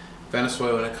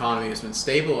Venezuelan economy has been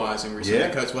stabilizing recently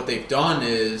because what they've done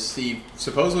is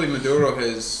supposedly Maduro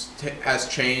has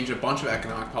changed a bunch of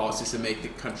economic policies to make the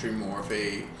country more of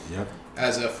a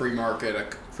as a free market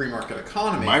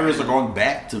economy. Migrants are going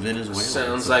back to Venezuela.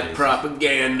 Sounds like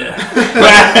propaganda.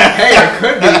 Hey, it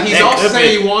could be. He's also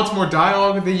saying he wants more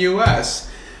dialogue with the U.S.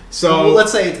 So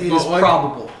let's say it is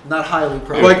probable, not highly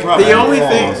probable. The only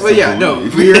thing,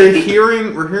 we're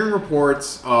hearing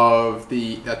reports of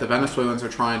that the Venezuelans are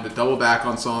trying to double back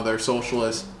on some of their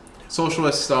socialist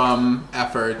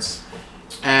efforts,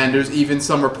 and there's even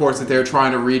some reports that they're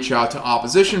trying to reach out to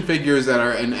opposition figures that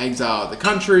are in exile of the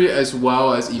country, as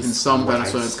well as even some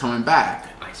Venezuelans coming back.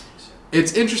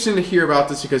 It's interesting to hear about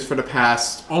this because for the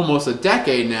past almost a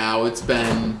decade now, it's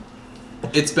been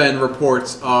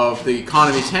reports of the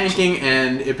economy tanking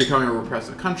and it becoming a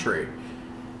repressive country,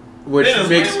 which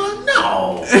makes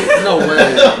no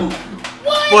way.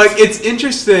 What? It's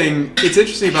interesting. It's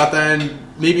interesting about that, and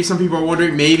maybe some people are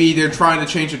wondering maybe they're trying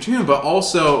to change the tune, but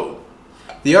also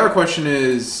the other question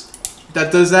is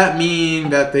what does that mean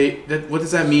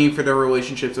for their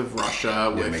relationships with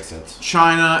Russia, with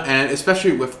China, and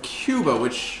especially with Cuba,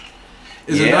 which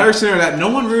is another scenario that no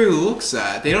one really looks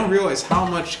at. They don't realize how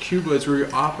much Cuba is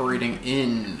really operating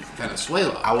in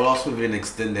Venezuela. I would also even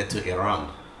extend that to Iran.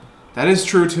 That is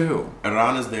true too.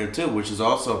 Iran is there too, which is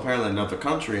also apparently another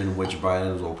country in which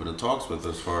Biden was open to talks with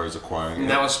as far as acquiring. And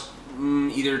that was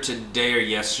either today or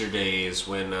yesterday is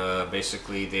when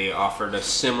basically they offered a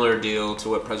similar deal to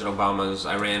what President Obama's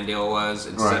Iran deal was.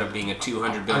 Instead of being a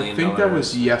 $200 billion. I think that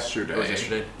was yesterday. It was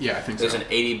yesterday? Yeah, I think so. There's an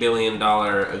 $80 billion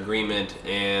agreement,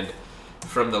 and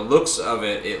from the looks of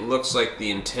it, it looks like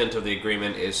the intent of the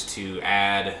agreement is to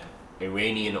add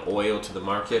Iranian oil to the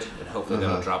market, and hopefully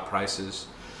that'll drop prices.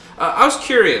 I was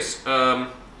curious,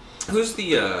 who's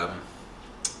the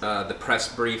press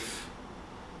brief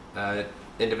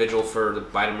individual for the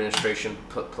Biden administration?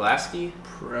 Pulaski?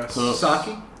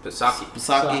 Psaki?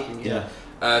 Yeah.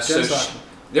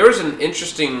 There was an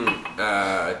interesting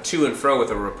to and fro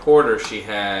with a reporter she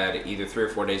had either 3 or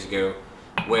 4 days ago,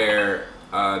 where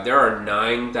there are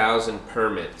 9,000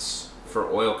 permits for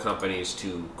oil companies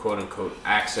to quote unquote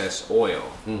access oil.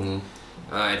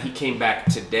 And he came back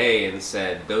today and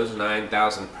said those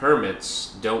 9,000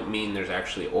 permits don't mean there's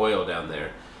actually oil down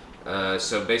there.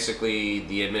 So basically,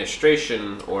 the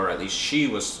administration, or at least she,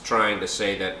 was trying to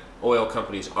say that oil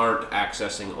companies aren't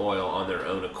accessing oil on their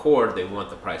own accord. They want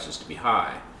the prices to be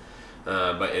high.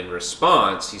 But in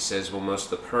response, he says, well,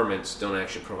 most of the permits don't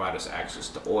actually provide us access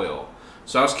to oil.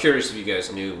 So I was curious if you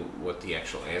guys knew what the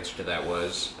actual answer to that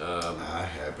was. I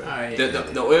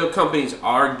haven't. The oil companies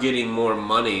are getting more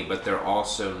money, but they're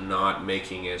also not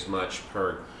making as much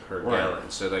per gallon.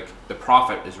 So like the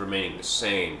profit is remaining the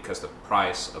same because the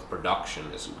price of production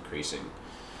is increasing.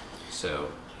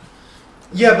 So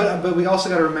Yeah, but we also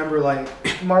got to remember, like,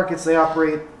 markets, they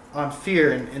operate on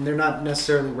fear, and they're not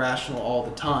necessarily rational all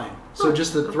the time. So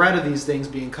just the threat of these things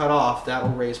being cut off, that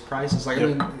will raise prices. Like,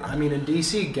 I mean, in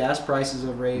DC, gas prices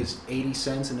have raised 80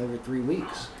 cents in over 3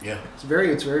 weeks. Yeah, it's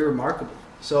very remarkable.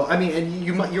 So I mean, and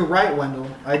you're right, Wendell.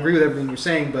 I agree with everything you're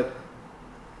saying, but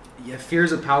yeah, fear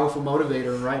is a powerful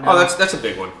motivator right now. Oh, that's a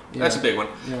big one. Yeah. That's a big one.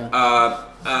 Yeah.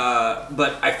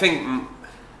 But I think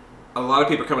a lot of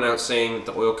people are coming out saying that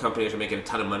the oil companies are making a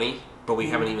ton of money, but we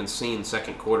haven't even seen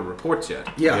second quarter reports yet.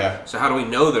 Yeah. So how do we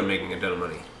know they're making a ton of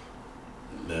money?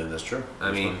 Yeah, that's true.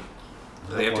 I mean,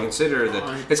 they have to consider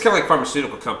that it's kind of like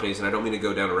pharmaceutical companies, and I don't mean to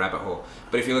go down a rabbit hole,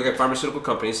 but if you look at pharmaceutical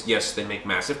companies, yes, they make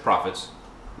massive profits.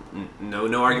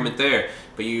 No argument there.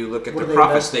 But you look at their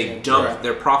profits; they dump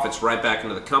their profits right back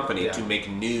into the company to make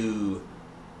new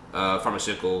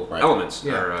pharmaceutical elements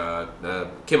or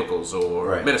chemicals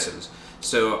or medicines.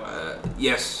 So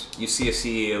yes, you see a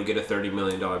CEO get a $30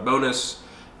 million bonus.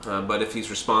 But if he's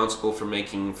responsible for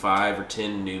making 5 or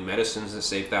 10 new medicines that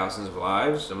save thousands of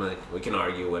lives, I mean, we can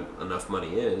argue what enough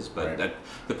money is. But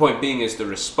the point being is the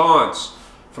response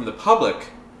from the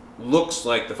public looks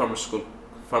like the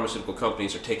pharmaceutical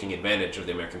companies are taking advantage of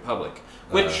the American public,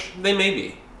 which they may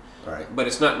be. Right. But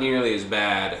it's not nearly as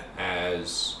bad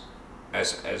as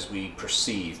we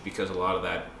perceive, because a lot of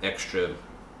that extra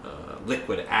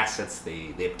liquid assets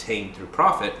they obtain through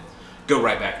profit go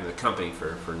right back into the company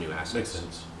for new assets. Makes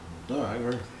sense. No, I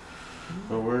agree.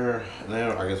 Well,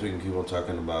 I guess we can keep on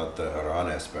talking about the Iran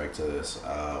aspect of this.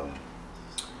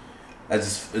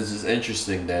 It's just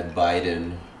interesting that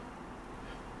Biden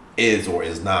is or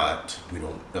is not. We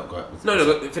don't. No, go ahead.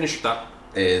 No. Finish your thought.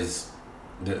 Is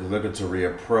looking to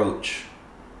reapproach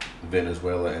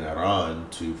Venezuela and Iran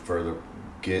to further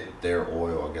get their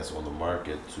oil, I guess, on the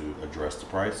market to address the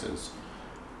prices.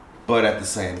 But at the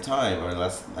same time, I mean,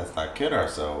 let's not kid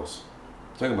ourselves.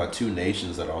 We're talking about two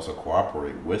nations that also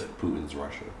cooperate with Putin's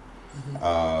Russia.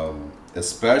 Mm-hmm.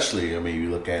 Especially, I mean,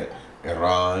 you look at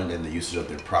Iran and the usage of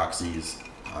their proxies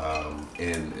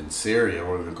in Syria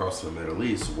or even across the Middle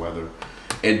East, whether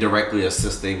indirectly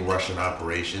assisting Russian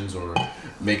operations or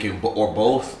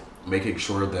both making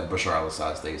sure that Bashar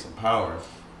al-Assad stays in power.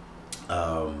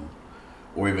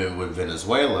 Or even with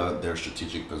Venezuela, their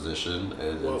strategic position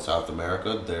in South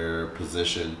America, their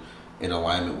position in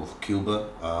alignment with Cuba,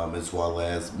 as well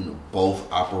as both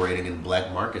operating in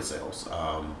black market sales.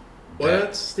 Funny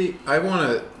thing I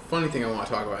want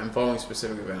to talk about involving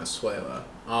specifically Venezuela.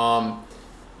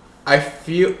 I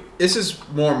feel this is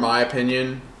more my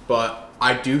opinion, but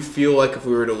I do feel like if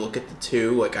we were to look at the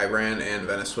two, like Iran and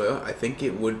Venezuela, I think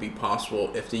it would be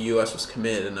possible if the U.S. was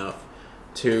committed enough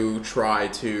to try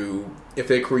to, if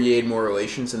they create more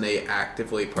relations and they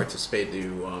actively participate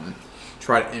to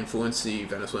try to influence the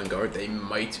Venezuelan government, they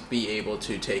might be able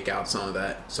to take out some of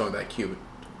that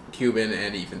Cuban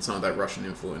and even some of that Russian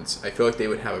influence. I feel like they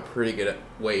would have a pretty good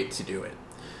way to do it.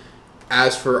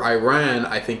 As for Iran,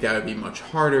 I think that would be much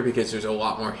harder because there's a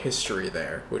lot more history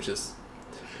there, which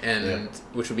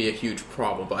would be a huge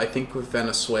problem. But I think with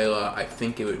Venezuela, I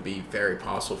think it would be very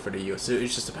possible for the U.S. It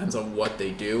just depends on what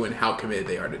they do and how committed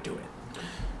they are to do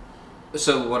it.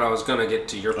 So what I was going to get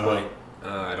to your point,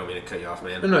 I don't mean to cut you off,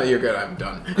 man. No, you're good. I'm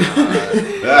done.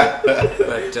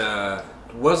 But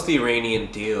was the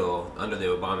Iranian deal under the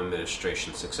Obama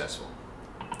administration successful?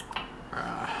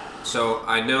 So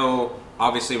I know,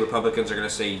 obviously, Republicans are going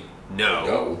to say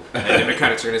no. And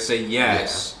Democrats are going to say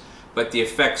yes. Yeah. But the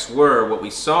effects were what we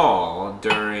saw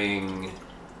during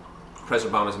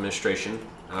President Obama's administration.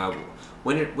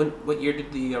 What year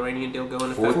did the Iranian deal go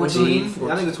into effect? 14?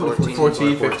 I think it's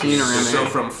 14, 15 around So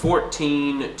from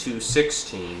 14 to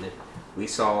 16, we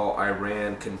saw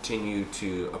Iran continue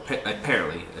to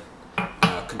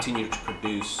continue to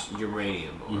produce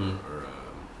uranium or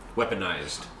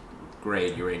weaponized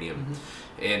grade uranium.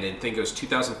 Mm-hmm. And I think it was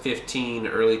 2015,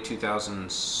 early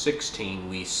 2016,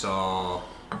 we saw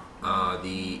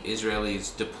the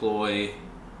Israelis deploy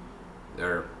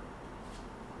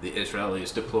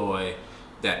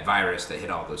that virus that hit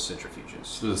all those centrifuges.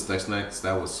 So the Stuxnet,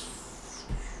 that was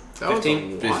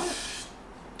 15? Was a lot.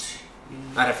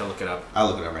 I'd have to look it up. I'll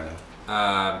look it up right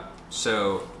now.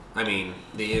 So, I mean,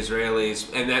 the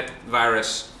Israelis, and that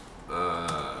virus,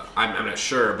 I'm not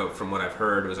sure, but from what I've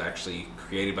heard, was actually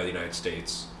created by the United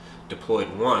States,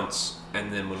 deployed once,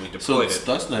 and then when we deployed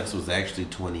So Stuxnet was actually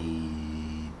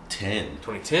 2010.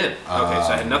 2010. Okay,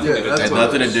 so it had nothing to do with Had that.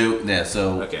 nothing to do. Yeah,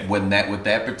 so Okay. when with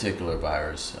that particular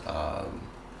virus, So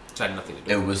it had nothing to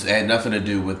do it had nothing to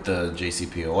do with the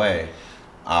JCPOA,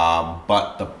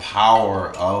 but the power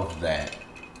of that.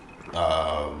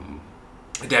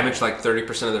 It damaged like 30%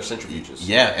 of their centrifuges.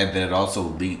 Yeah, and then it also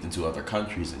leaked into other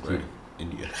countries, including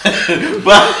India.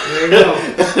 But There you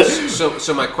go.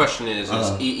 So my question is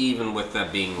even with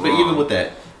that being wrong, but even with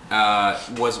that,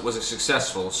 was it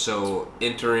successful? So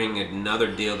entering another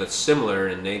deal that's similar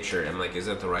in nature, I'm like, is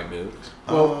that the right move?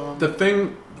 Well,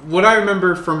 what I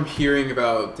remember from hearing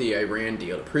about the Iran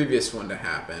deal, the previous one to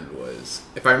happen was,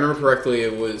 if I remember correctly,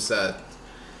 it was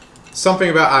something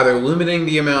about either limiting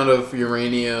the amount of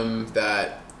uranium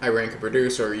that Iran could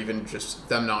produce, or even just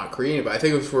them not creating it. But I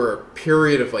think it was for a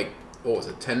period of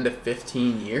 10 to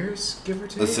 15 years, give or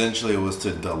take? essentially, it was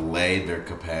to delay their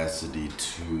capacity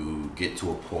to get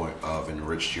to a point of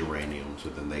enriched uranium, so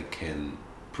then they can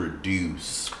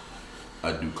produce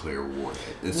a nuclear warhead.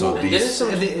 And so Well, these,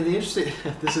 And the interesting,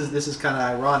 this is kind of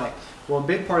ironic. Well, a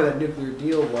big part of that nuclear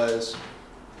deal was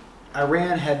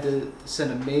Iran had to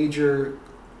send a major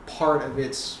part of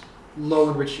its low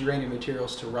enriched uranium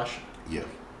materials to Russia. yeah.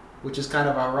 Which is kind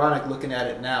of ironic looking at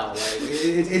it now. Like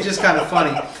it's just kind of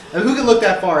funny. I mean, who can look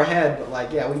that far ahead?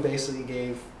 But we basically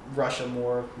gave Russia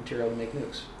more material to make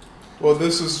nukes. Well,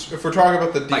 this is, if we're talking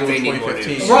about the deal Like they in need more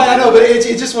 2015. nukes. Right, I know, but it's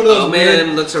just one of those. Oh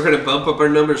man, looks like we're gonna bump up our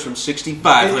numbers from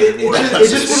 6,500 more it's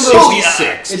just one of those-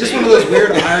 66. It's just one of those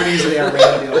weird ironies of the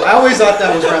Iran deal. I always thought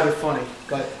that was rather funny.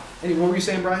 But what were you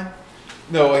saying, Brian?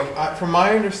 No, from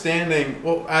my understanding,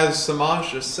 well, as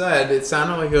Samaj just said, it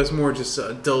sounded like it was more just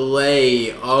a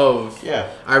delay of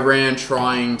Iran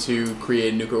trying to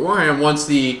create a nuclear warhead. And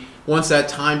once that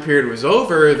time period was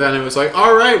over, then it was like,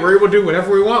 all right, we're able to do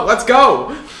whatever we want. Let's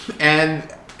go.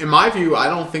 And in my view, I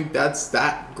don't think that's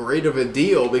that great of a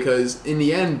deal, because in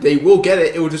the end, they will get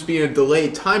it. It will just be a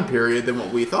delayed time period than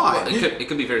what we thought. Well, it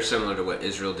could be very similar to what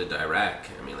Israel did to Iraq.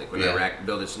 I mean, when Iraq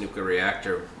built its nuclear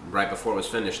reactor, right before it was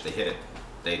finished, they hit it.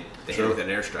 They hit it with an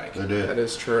airstrike. They did. That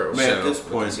is true. Man, at So, this we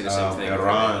can point, see the same thing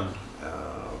Iran,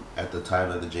 at the time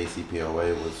that the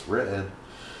JCPOA was written,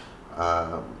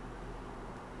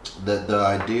 the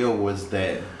idea was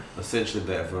that essentially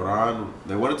that if Iran,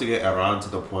 they wanted to get Iran to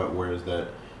the point where is that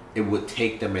it would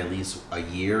take them at least a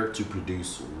year to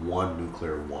produce one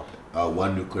nuclear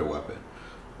weapon,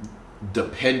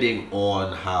 depending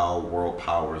on how world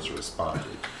powers responded.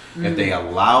 If they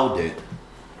allowed it,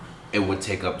 it would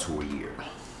take up to a year.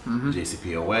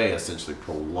 JCPOA essentially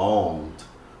prolonged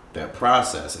that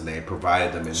process, and they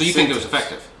provided them incentives. So you think it was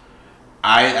effective?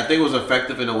 I think it was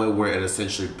effective in a way where it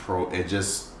essentially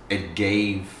it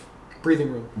gave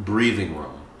Breathing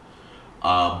room.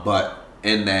 But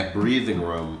in that breathing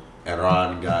room,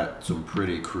 Iran got some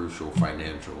pretty crucial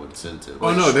financial incentives.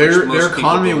 Oh, no, their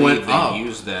economy went up. They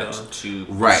used that to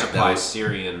Right, supply that was-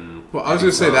 Syrian. Well, I was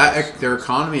going to say that their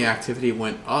economy activity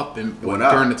went up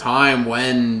during the time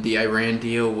when the Iran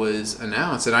deal was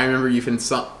announced, and I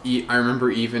remember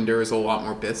even there was a lot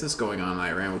more business going on in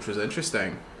Iran, which was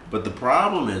interesting. But the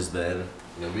problem is that,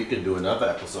 we can do another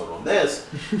episode on this,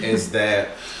 is that,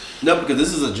 because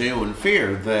this is a genuine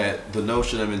fear that the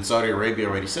notion, Saudi Arabia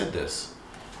already said this.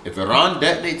 If Iran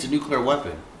detonates a nuclear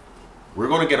weapon, we're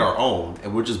going to get our own,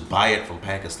 and we'll just buy it from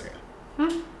Pakistan.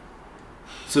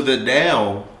 So that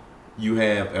now you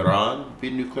have Iran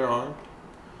being nuclear armed,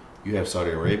 you have Saudi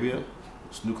Arabia,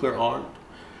 it's nuclear armed.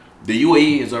 The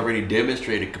UAE has already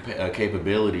demonstrated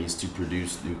capabilities to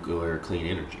produce nuclear clean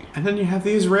energy. And then you have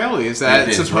the Israelis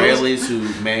The Israelis who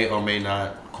may or may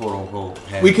not, quote unquote,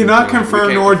 have we cannot nuclear- confirm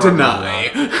we can't nor confirm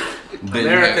deny. Then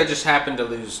America just happened to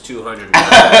lose 200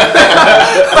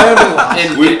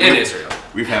 in Israel.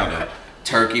 we found out.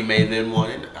 Turkey may then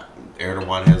want it.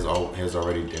 Erdogan has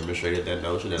already demonstrated that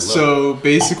notion. And look, So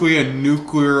basically, a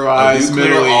nuclearized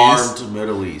Middle East. armed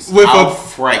Middle East. With How a-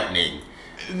 frightening.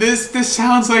 This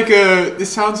sounds like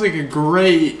a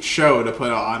great show to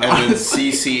put on. And then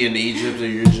honestly. Sisi in Egypt,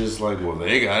 and you're just like, well,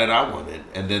 they got it, I want it.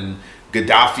 And then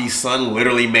Gaddafi's son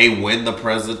literally may win the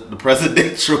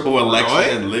presidential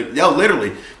election.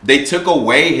 Literally, they took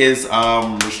away his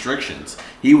restrictions.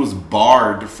 He was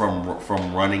barred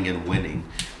from running and winning,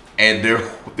 and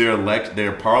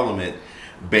their parliament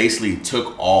basically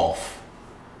took off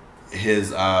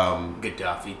his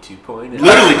Gaddafi 2.0.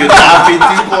 literally Gaddafi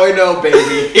 2.0, baby.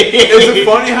 Is it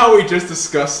funny how we just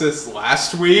discussed this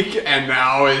last week and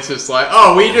now it's just like,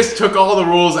 oh, we just took all the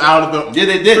rules out of the Yeah,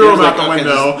 they did. threw It was them out like,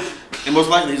 the okay, window. and most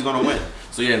likely he's gonna win.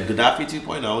 So yeah, Gaddafi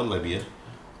 2.0 in Libya.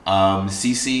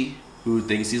 Sisi, who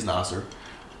thinks he's Nasser,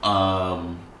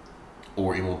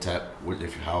 or Imhotep,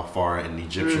 if how far in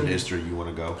Egyptian history you want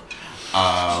to go.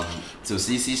 So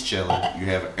Sisi's chilling. You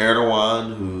have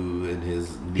Erdogan, who in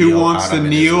his Wants the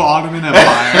neo-Ottoman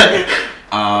Empire.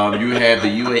 You have the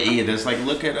UAE, and it's like,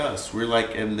 look at us. We're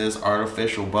like in this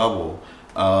artificial bubble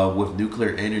with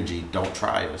nuclear energy. Don't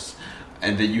try us.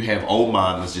 And then you have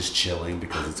Oman that's just chilling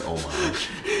because it's Oman.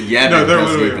 Yemen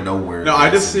doesn't even know where. No,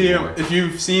 I just see him. If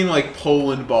you've seen like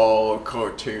Poland ball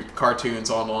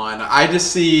cartoons online, I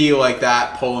just see like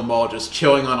that Poland ball just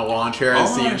chilling on a lawn chair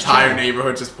as the entire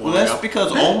neighborhood just blowing Well, that's up.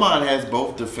 because Oman has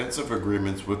both defensive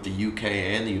agreements with the UK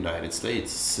and the United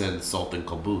States since Sultan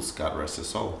Qaboos, God rest his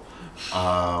soul.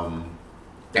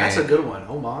 That's a good one.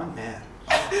 Oman, man.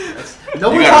 You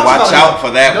gotta watch out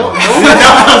for that one.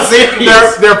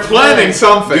 They're planning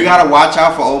something. You gotta watch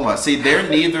out for Oman. See, they're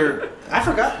neither. I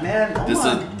forgot, man.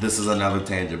 Oman. This is another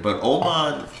tangent, but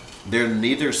Oman, they're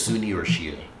neither Sunni or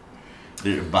Shia.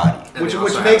 They're body, which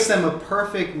makes them a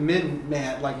perfect mid.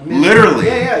 Literally.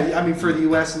 Yeah. I mean, for the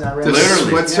U.S. and Iran. Literally.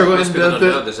 Switzerland,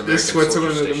 there's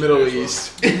Switzerland in the Middle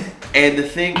East. And the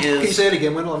thing is, can you say it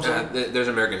again, Wendell? I'm sorry. There's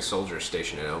American soldiers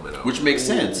stationed in Oman. Which makes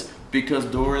sense because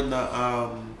during the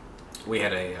we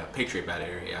had a Patriot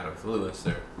battery out of Lewis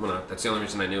there. Well, that's the only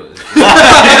reason I knew it. There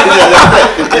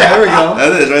we go.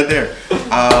 That is right there.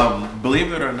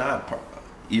 Believe it or not,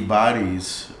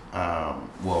 Ibadis,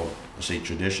 well, I say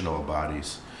traditional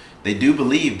Ibadis, they do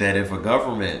believe that if a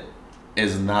government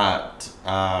is not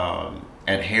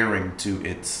adhering to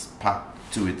its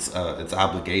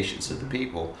obligations to the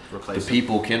people,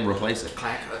 people can replace it.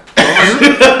 Like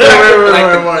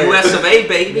the US of A,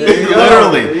 baby.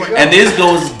 Literally. And this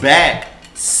goes back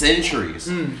centuries.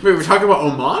 Wait, we're talking about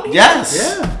Oman? Yes.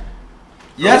 Yeah.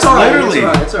 Yes, literally.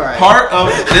 It's all right. Part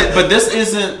of but this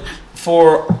isn't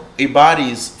for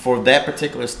Ibadis for that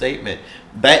particular statement.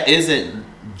 That isn't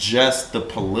just the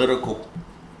political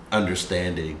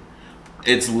understanding.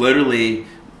 It's literally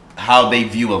how they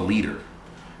view a leader.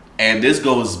 And this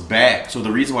goes back. So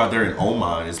the reason why they're in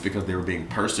Oman is because they were being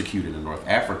persecuted in North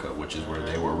Africa, which is where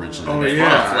they were originally from.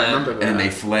 I remember that. And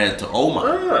they fled to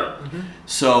Oman.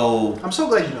 So I'm so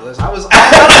glad you know this. I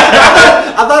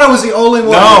thought I was the only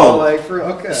one. No.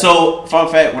 Okay. So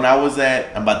fun fact: when I was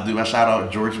I'm about to do my shout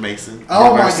out, George Mason.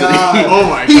 Oh my University. god! Oh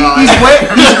my god!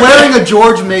 He's wearing a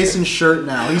George Mason shirt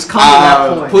now. He's coming to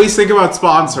that point. Please think about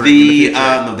sponsoring.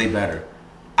 No, they better.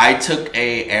 I took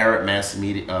a Arab mass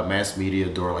media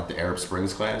during like the Arab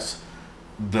Springs class.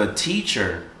 The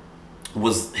teacher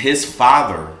his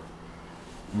father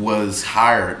was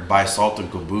hired by Sultan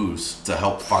Qaboos to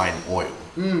help find oil.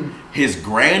 His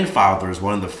grandfather is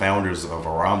one of the founders of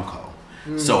Aramco.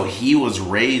 So he was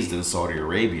raised in Saudi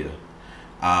Arabia,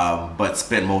 but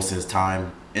spent most of his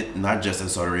time not just in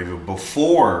Saudi Arabia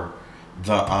before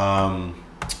the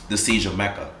siege of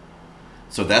Mecca.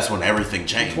 So that's when everything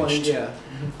changed.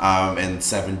 In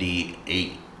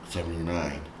 78,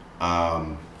 79.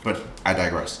 But I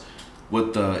digress.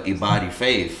 With the Ibadi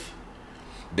faith,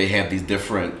 they have these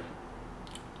different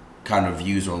kind of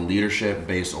views on leadership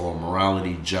based on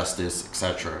morality, justice,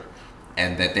 etc.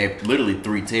 And that they have literally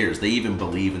 3 tiers. They even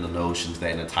believe in the notions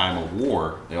that in a time of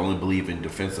war, they only believe in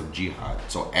defensive jihad.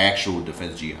 So actual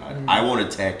defense jihad. I won't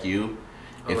attack you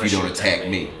if you don't attack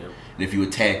me. And if you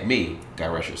attack me,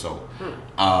 God rest your soul.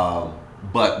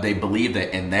 But they believe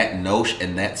that in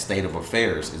that state of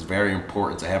affairs, it's very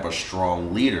important to have a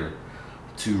strong leader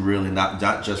to really not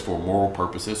just for moral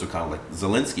purposes, so kind of like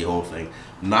Zelensky whole thing,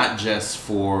 not just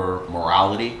for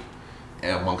morality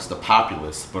amongst the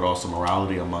populace, but also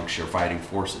morality amongst your fighting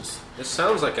forces. This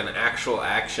sounds like an actual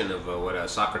action of what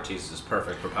Socrates'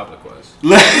 perfect republic was.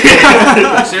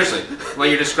 Seriously, what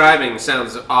you're describing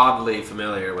sounds oddly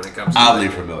familiar when it comes to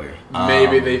familiar.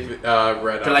 Maybe they've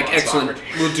read. They're like, excellent.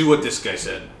 Socrates. We'll do what this guy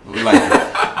said. Like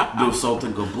the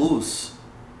Sultan Qaboos,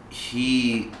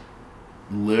 he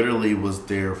literally was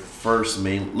their first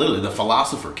literally the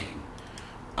philosopher king.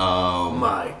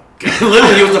 My.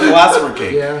 Literally, he was a philosopher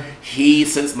king. Yeah. He,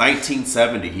 since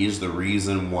 1970, he's the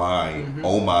reason why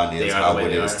Oman is how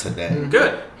it is today.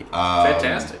 Good.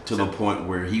 Fantastic. To the point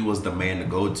where he was the man to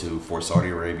go to for Saudi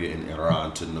Arabia and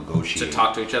Iran to negotiate. To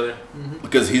talk to each other?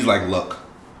 Because he's like, look.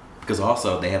 Because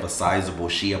also, they have a sizable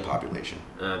Shia population.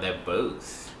 They're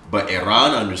both. But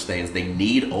Iran understands they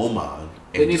need Oman.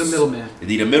 They need a middleman. They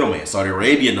need a middleman. Saudi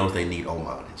Arabia knows they need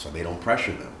Oman, so they don't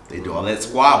pressure them. They do all that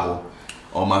squabble.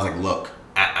 Oman's like, look,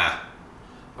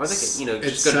 Or they could, It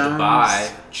just go to sounds- Dubai,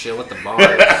 chill at the bar.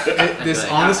 This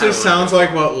Like, honestly I don't sounds know.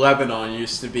 like what Lebanon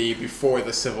used to be before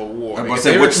the Civil War. I'm going to Because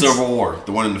say they were which Civil War?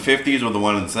 The one in the 50s or the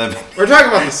one in the 70s? We're talking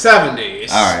about the 70s.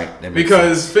 All right. That makes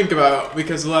Because sense. think about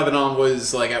because Lebanon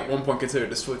was like at one point considered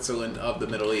the Switzerland of the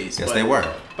Middle East. Yes, but, they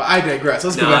were. But I digress.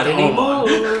 Let's go Not back to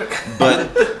Oman. anymore.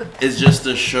 But it's just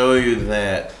to show you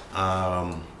that.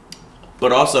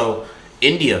 But also,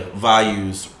 India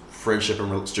values friendship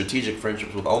and strategic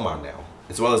friendships with Oman now,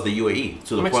 as well as the UAE,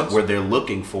 to the Makes point sense. where they're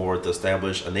looking for to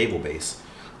establish a naval base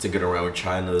to get around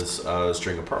China's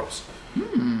string of pearls.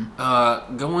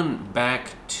 Going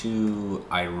back to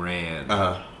Iran.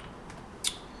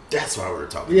 That's why we were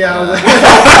talking. Yeah, about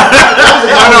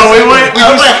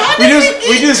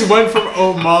We just went from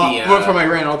Oman, The, went from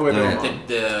Iran all the way to Yeah. Oman.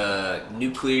 The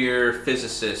nuclear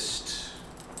physicist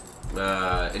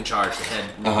in charge, the head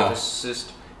nuclear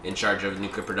physicist in charge of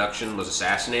nuclear production, was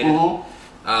assassinated.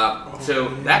 So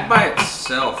that by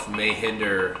itself may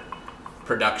hinder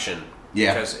production.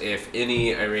 Yeah. Because if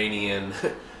any Iranian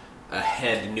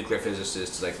head nuclear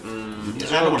physicist is like, I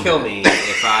Israel don't will kill know. me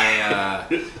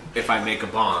if I make a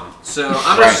bomb. So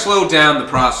I'm gonna slow down the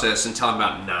process until I'm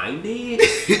about 90,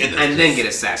 and then get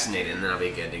assassinated, and then I'll be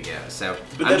good to go. So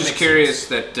But I'm that just makes curious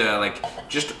that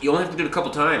you only have to do it a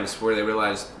couple times where they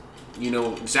realize you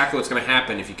know exactly what's going to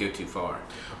happen if you go too far.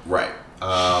 Right.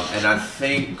 And I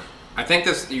think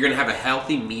this you're going to have a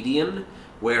healthy median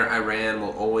where Iran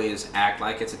will always act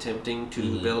like it's attempting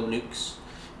to build nukes,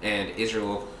 and Israel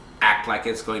will act like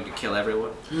it's going to kill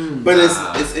everyone. But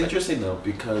it's interesting though I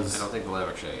because don't think they'll ever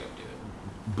actually do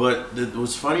it. but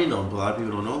what's funny though, a lot of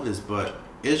people don't know this, but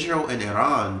Israel and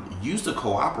Iran used to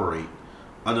cooperate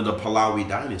under the Pahlavi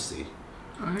dynasty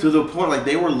to the point like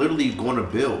they were literally going to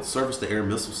build surface-to-air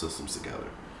missile systems together.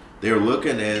 They were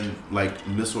looking at like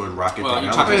missile and rocket Well,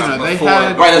 you're technology. talking about They before.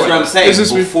 had- Right, that's what I'm saying. This is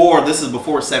This is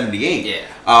before '78.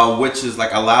 Yeah. Which is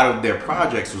like a lot of their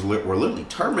projects were literally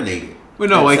terminated. But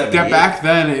no, in like 78. back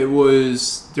then, there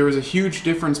was a huge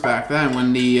difference back then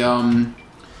when the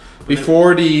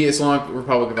before the Islamic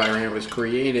Republic of Iran was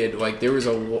created. Like there was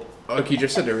like you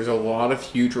just said, there was a lot of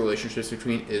huge relationships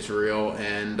between Israel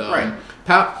and Right.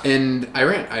 and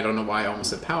Iran. I don't know why I almost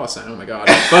said Palestine. Oh my god!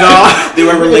 But There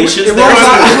were relations. It there.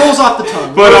 rolls off the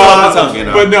tongue. but off the tongue, you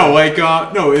know. but no, like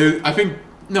I think.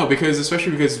 No, because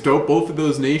especially because both of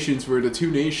those nations were the two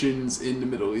nations in the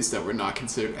Middle East that were not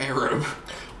considered Arab.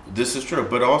 This is true,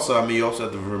 but also, I mean, you also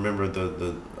have to remember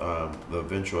the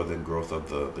eventual then growth of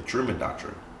the Truman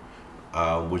Doctrine,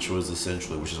 which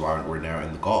is why we're now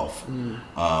in the Gulf.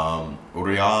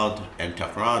 Riyadh and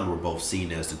Tehran were both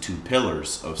seen as the two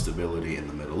pillars of stability in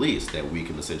the Middle East that we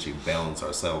can essentially balance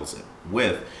ourselves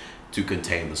with to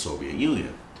contain the Soviet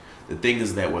Union. The thing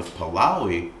is that with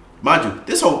Pahlavi, mind you,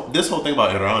 this whole thing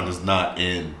about Iran is not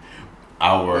in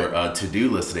our to-do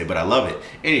list today, but I love it.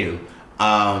 Anywho,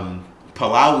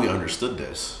 Pahlavi understood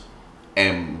this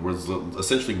and was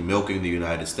essentially milking the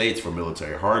United States for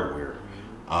military hardware,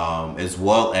 as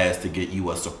well as to get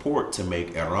U.S. support to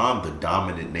make Iran the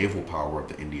dominant naval power of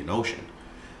the Indian Ocean.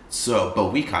 So,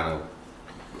 but we kind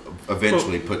of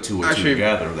eventually put two and two actually-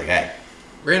 together. Like, hey,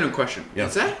 Random question. Yeah.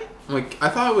 Is that like I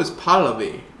thought it was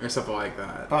Pahlavi or something like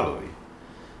that? Pahlavi.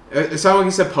 It sounded like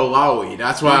you said Pahlavi.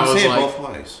 That's why I was say it like, both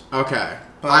ways. okay.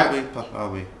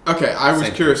 Pahlavi. Okay, I was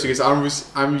Same. curious because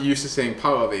I'm used to saying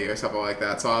Pahlavi or something like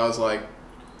that. So I was like,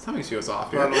 something feels off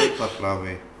here.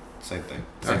 Pahlavi. Same thing.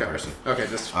 Same Okay. person. Okay,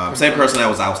 just Same person that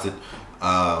was ousted.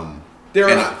 There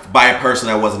And are by a person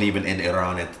that wasn't even in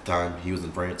Iran at the time. He was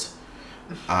in France.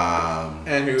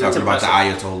 And who- Talking about the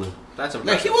impressive. Ayatollah. That's Like,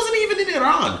 impressive. he wasn't even in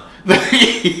Iran.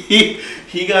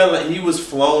 he was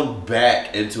flown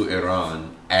back into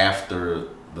Iran after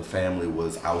the family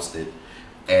was ousted,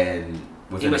 and He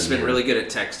within must a have been year- really good at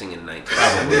texting in 19.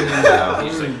 Probably.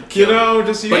 He's like, you know,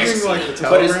 just But using it's- like the But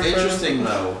Telegram. it's interesting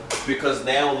though, because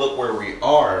now look where we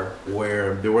are,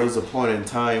 where there was a point in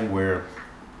time where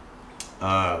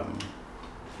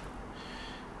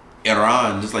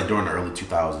Iran, just like during the early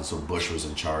 2000s, so Bush was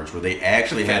in charge, where they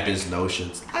actually had these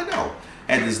notions,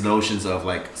 had these notions of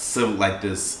like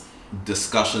this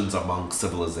discussions among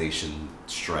civilization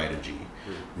strategy,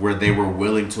 where they were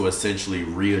willing to essentially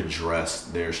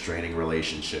readdress their straining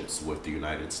relationships with the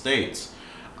United States.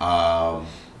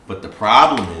 But the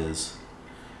problem is,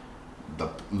 the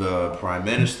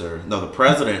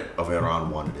president of Iran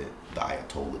wanted it. The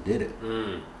Ayatollah did it.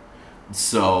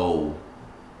 So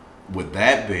with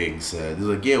that being said, it's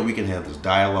like, yeah, we can have this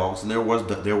dialogues, and there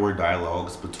were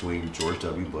dialogues between George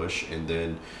W. Bush and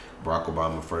then Barack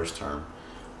Obama first term.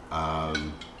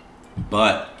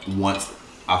 But once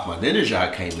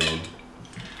Ahmadinejad came in,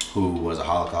 who was a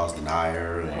Holocaust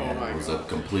denier and was a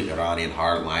complete Iranian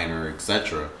hardliner,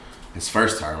 etc. His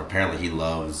first term, apparently he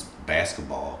loves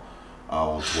basketball.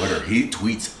 On Twitter, he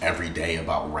tweets every day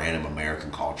about random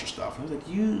American culture stuff. I was like,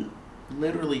 you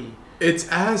literally... It's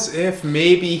as if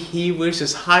maybe he was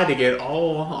just hiding it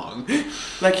all along.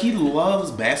 Like, he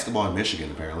loves basketball in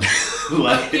Michigan, apparently.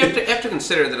 Like, you have to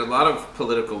consider that a lot of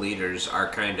political leaders are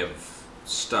kind of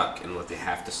stuck in what they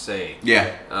have to say.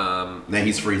 Yeah. Then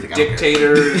he's freezing.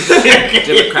 Dictators,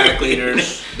 democratic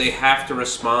leaders, they have to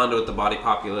respond to what the body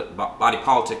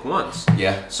politic wants.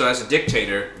 Yeah. So as a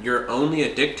dictator, you're only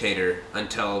a dictator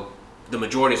until the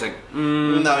majority is like,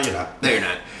 no, you're not. No, you're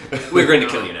not. We're going to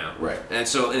kill you now. Right. And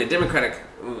so in a democratic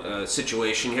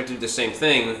situation, you have to do the same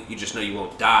thing. You just know you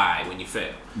won't die when you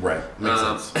fail. Right. Makes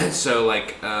sense. So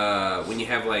like when you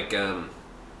have like...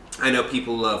 I know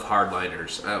people love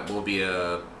hardliners. Will be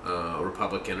a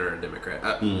Republican or a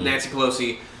Democrat. Nancy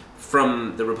Pelosi,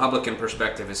 from the Republican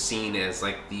perspective, is seen as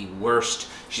like the worst.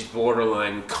 She's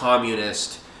borderline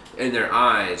communist in their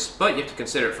eyes. But you have to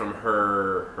consider it from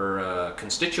her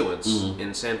constituents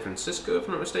in San Francisco, if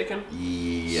I'm not mistaken.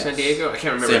 Yes. San Diego? I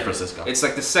can't remember. San Francisco. It's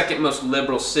like the second most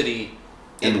liberal city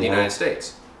in the United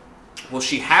States. Well,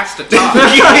 she has to talk.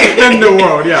 In the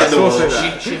world, yeah. So say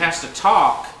that. She has to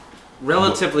talk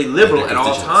relatively liberal at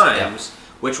all times,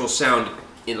 which will sound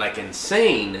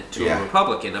insane to a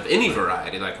Republican of any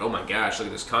variety. Like, oh my gosh, look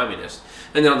at this communist.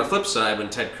 And then on the flip side, when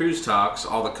Ted Cruz talks,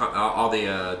 all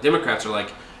the Democrats are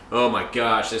like, oh my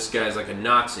gosh, this guy's like a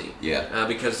Nazi. Yeah.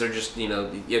 Because they're just, you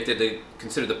have to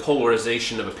consider the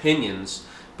polarization of opinions.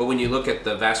 But when you look at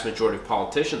the vast majority of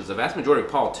politicians,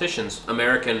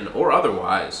 American or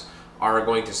otherwise, are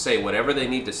going to say whatever they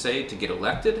need to say to get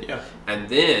elected. Yeah. And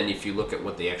then if you look at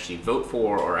what they actually vote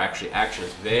for or actually action,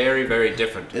 it's very, very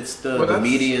different. It's the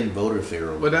median voter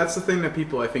theorem. Well, that's the thing that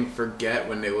people, I think, forget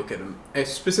when they look at them,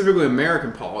 specifically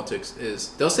American politics, is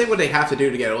they'll say what they have to do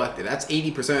to get elected. That's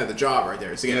 80% of the job right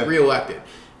there, is to get reelected.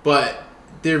 But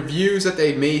their views that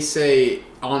they may say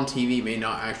on TV may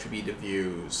not actually be the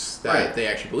views that they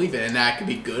actually believe in, and that could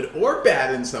be good or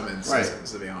bad in some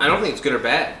instances, to be honest. I don't think it's good or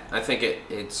bad. I think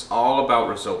it's all about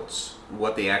results,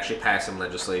 what they actually pass in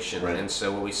legislation. Right. And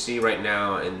so what we see right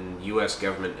now in U.S.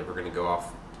 government, if we're going to go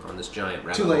off on this giant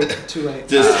rabbit hole. Too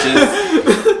late.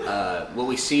 What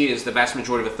we see is the vast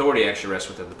majority of authority actually rests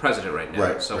within the president right now.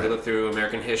 Right, so we look through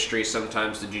American history,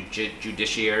 sometimes the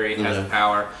judiciary has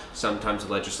power, sometimes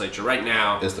the legislature. Right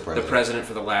now, the president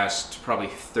for the last probably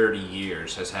 30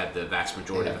 years has had the vast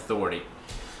majority of authority.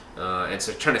 And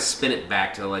so trying to spin it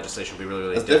back to the legislation would be really,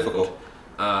 really difficult.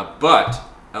 But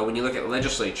when you look at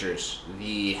legislatures,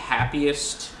 the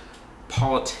happiest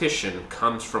politician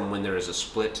comes from when there is a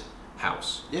split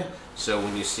House. Yeah. So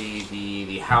when you see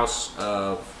the House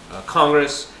of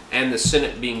Congress and the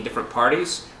Senate being different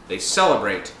parties, they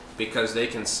celebrate because they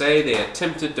can say they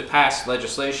attempted to pass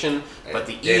legislation, but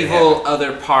the evil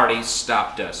other parties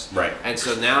stopped us. Right. And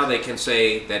so now they can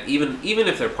say that even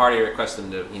if their party requests them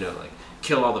to,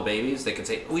 kill all the babies, they can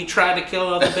say, we tried to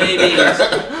kill all the babies,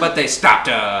 but they stopped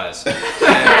us.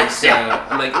 And so,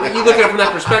 I'm like, when you look at it from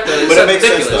that perspective, it's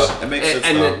ridiculous. Sense, though. It makes sense,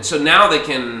 and so now they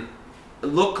can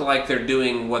look like they're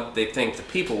doing what they think the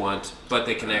people want, but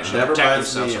they can actually protect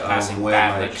themselves from passing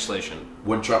bad legislation.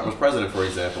 When Trump was president, for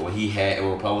example, when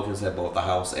Republicans had both the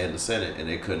House and the Senate, and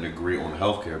they couldn't agree on the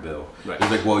health care bill, it was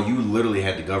like, well, you literally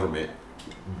had the government.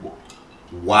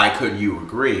 Why couldn't you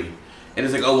agree? And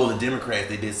it's like, oh, well, the Democrats,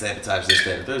 they did sabotage this,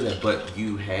 that, and Thursday, but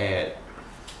you had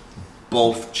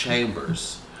both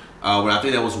chambers. I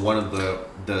think that was one of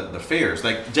the fears.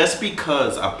 Like, just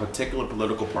because a particular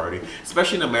political party,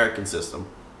 especially in the American system,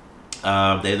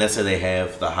 let's say they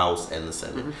have the House and the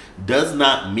Senate, does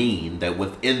not mean that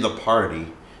within the party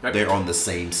they're on the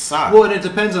same side. Well, and it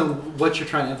depends on what you're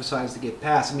trying to emphasize to get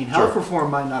passed. I mean, health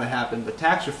reform might not have happened, but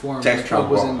tax reform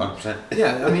Trump was in. 100%.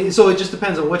 Yeah, I mean, so it just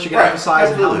depends on what you're going to emphasize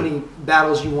and how many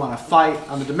battles you want to fight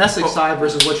on the domestic side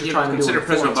versus what you're trying to do. Consider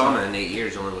President Obama in 8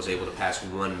 years only was able to pass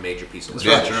one major piece of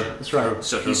legislation. That's right.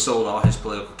 So he sold all his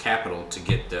political capital to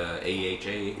get the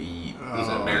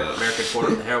AHA, American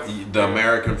Affordable Health. The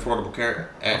American Affordable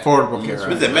Care. Affordable Care.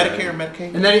 Was it Medicare and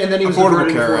Medicaid? And then he was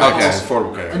Affordable Care. Okay,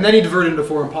 Affordable Care. And then he diverted into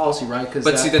foreign policy, right?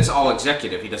 But see, that's all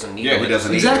executive. He doesn't need. Yeah, he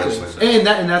doesn't need exactly, legislation.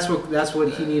 and that's what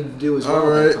he needed to do as well.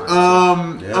 All at right.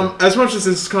 that time, As much as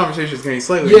this conversation is getting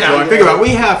slightly Yeah, going, yeah. think about it, we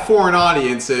have foreign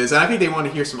audiences, and I think they want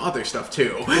to hear some other stuff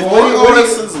too. Well, Foreign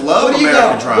audiences love what do you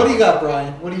American got? drama. What do you got,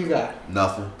 Brian? What do you got?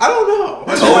 Nothing. I don't know.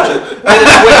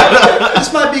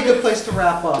 This might be a good place to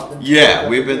wrap up. Yeah,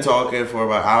 we've been talking for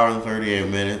about an hour and 38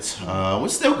 minutes. We're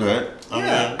still good.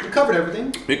 Yeah, we covered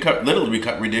everything. We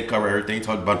did cover everything.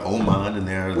 Talked about Oman and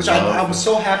their Which love. I was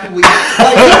so happy we. Like,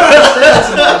 you don't understand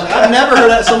sometimes. I've never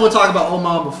heard someone talk about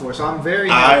Oman before, so I'm very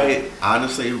happy. I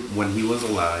honestly, when he was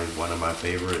alive, one of my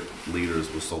favorite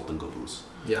leaders was Sultan Qaboos.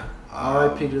 Yeah.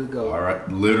 R.I.P. to the GOAT. All right,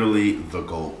 literally the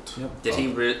GOAT. Yep. Did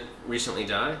he recently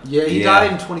die? Yeah, he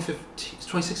died in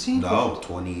 2016. No,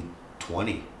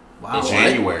 2020. Wow. Is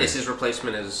January. Is his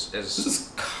replacement This is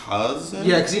his cousin.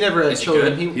 Yeah, because he never had Is he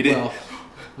children. good? He didn't.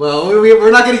 Well,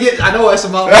 we're not going to get. I know that's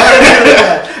about.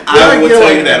 I will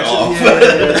take that off.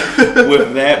 Yeah.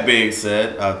 With that being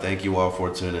said, thank you all for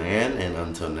tuning in, and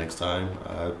until next time,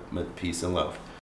 peace and love.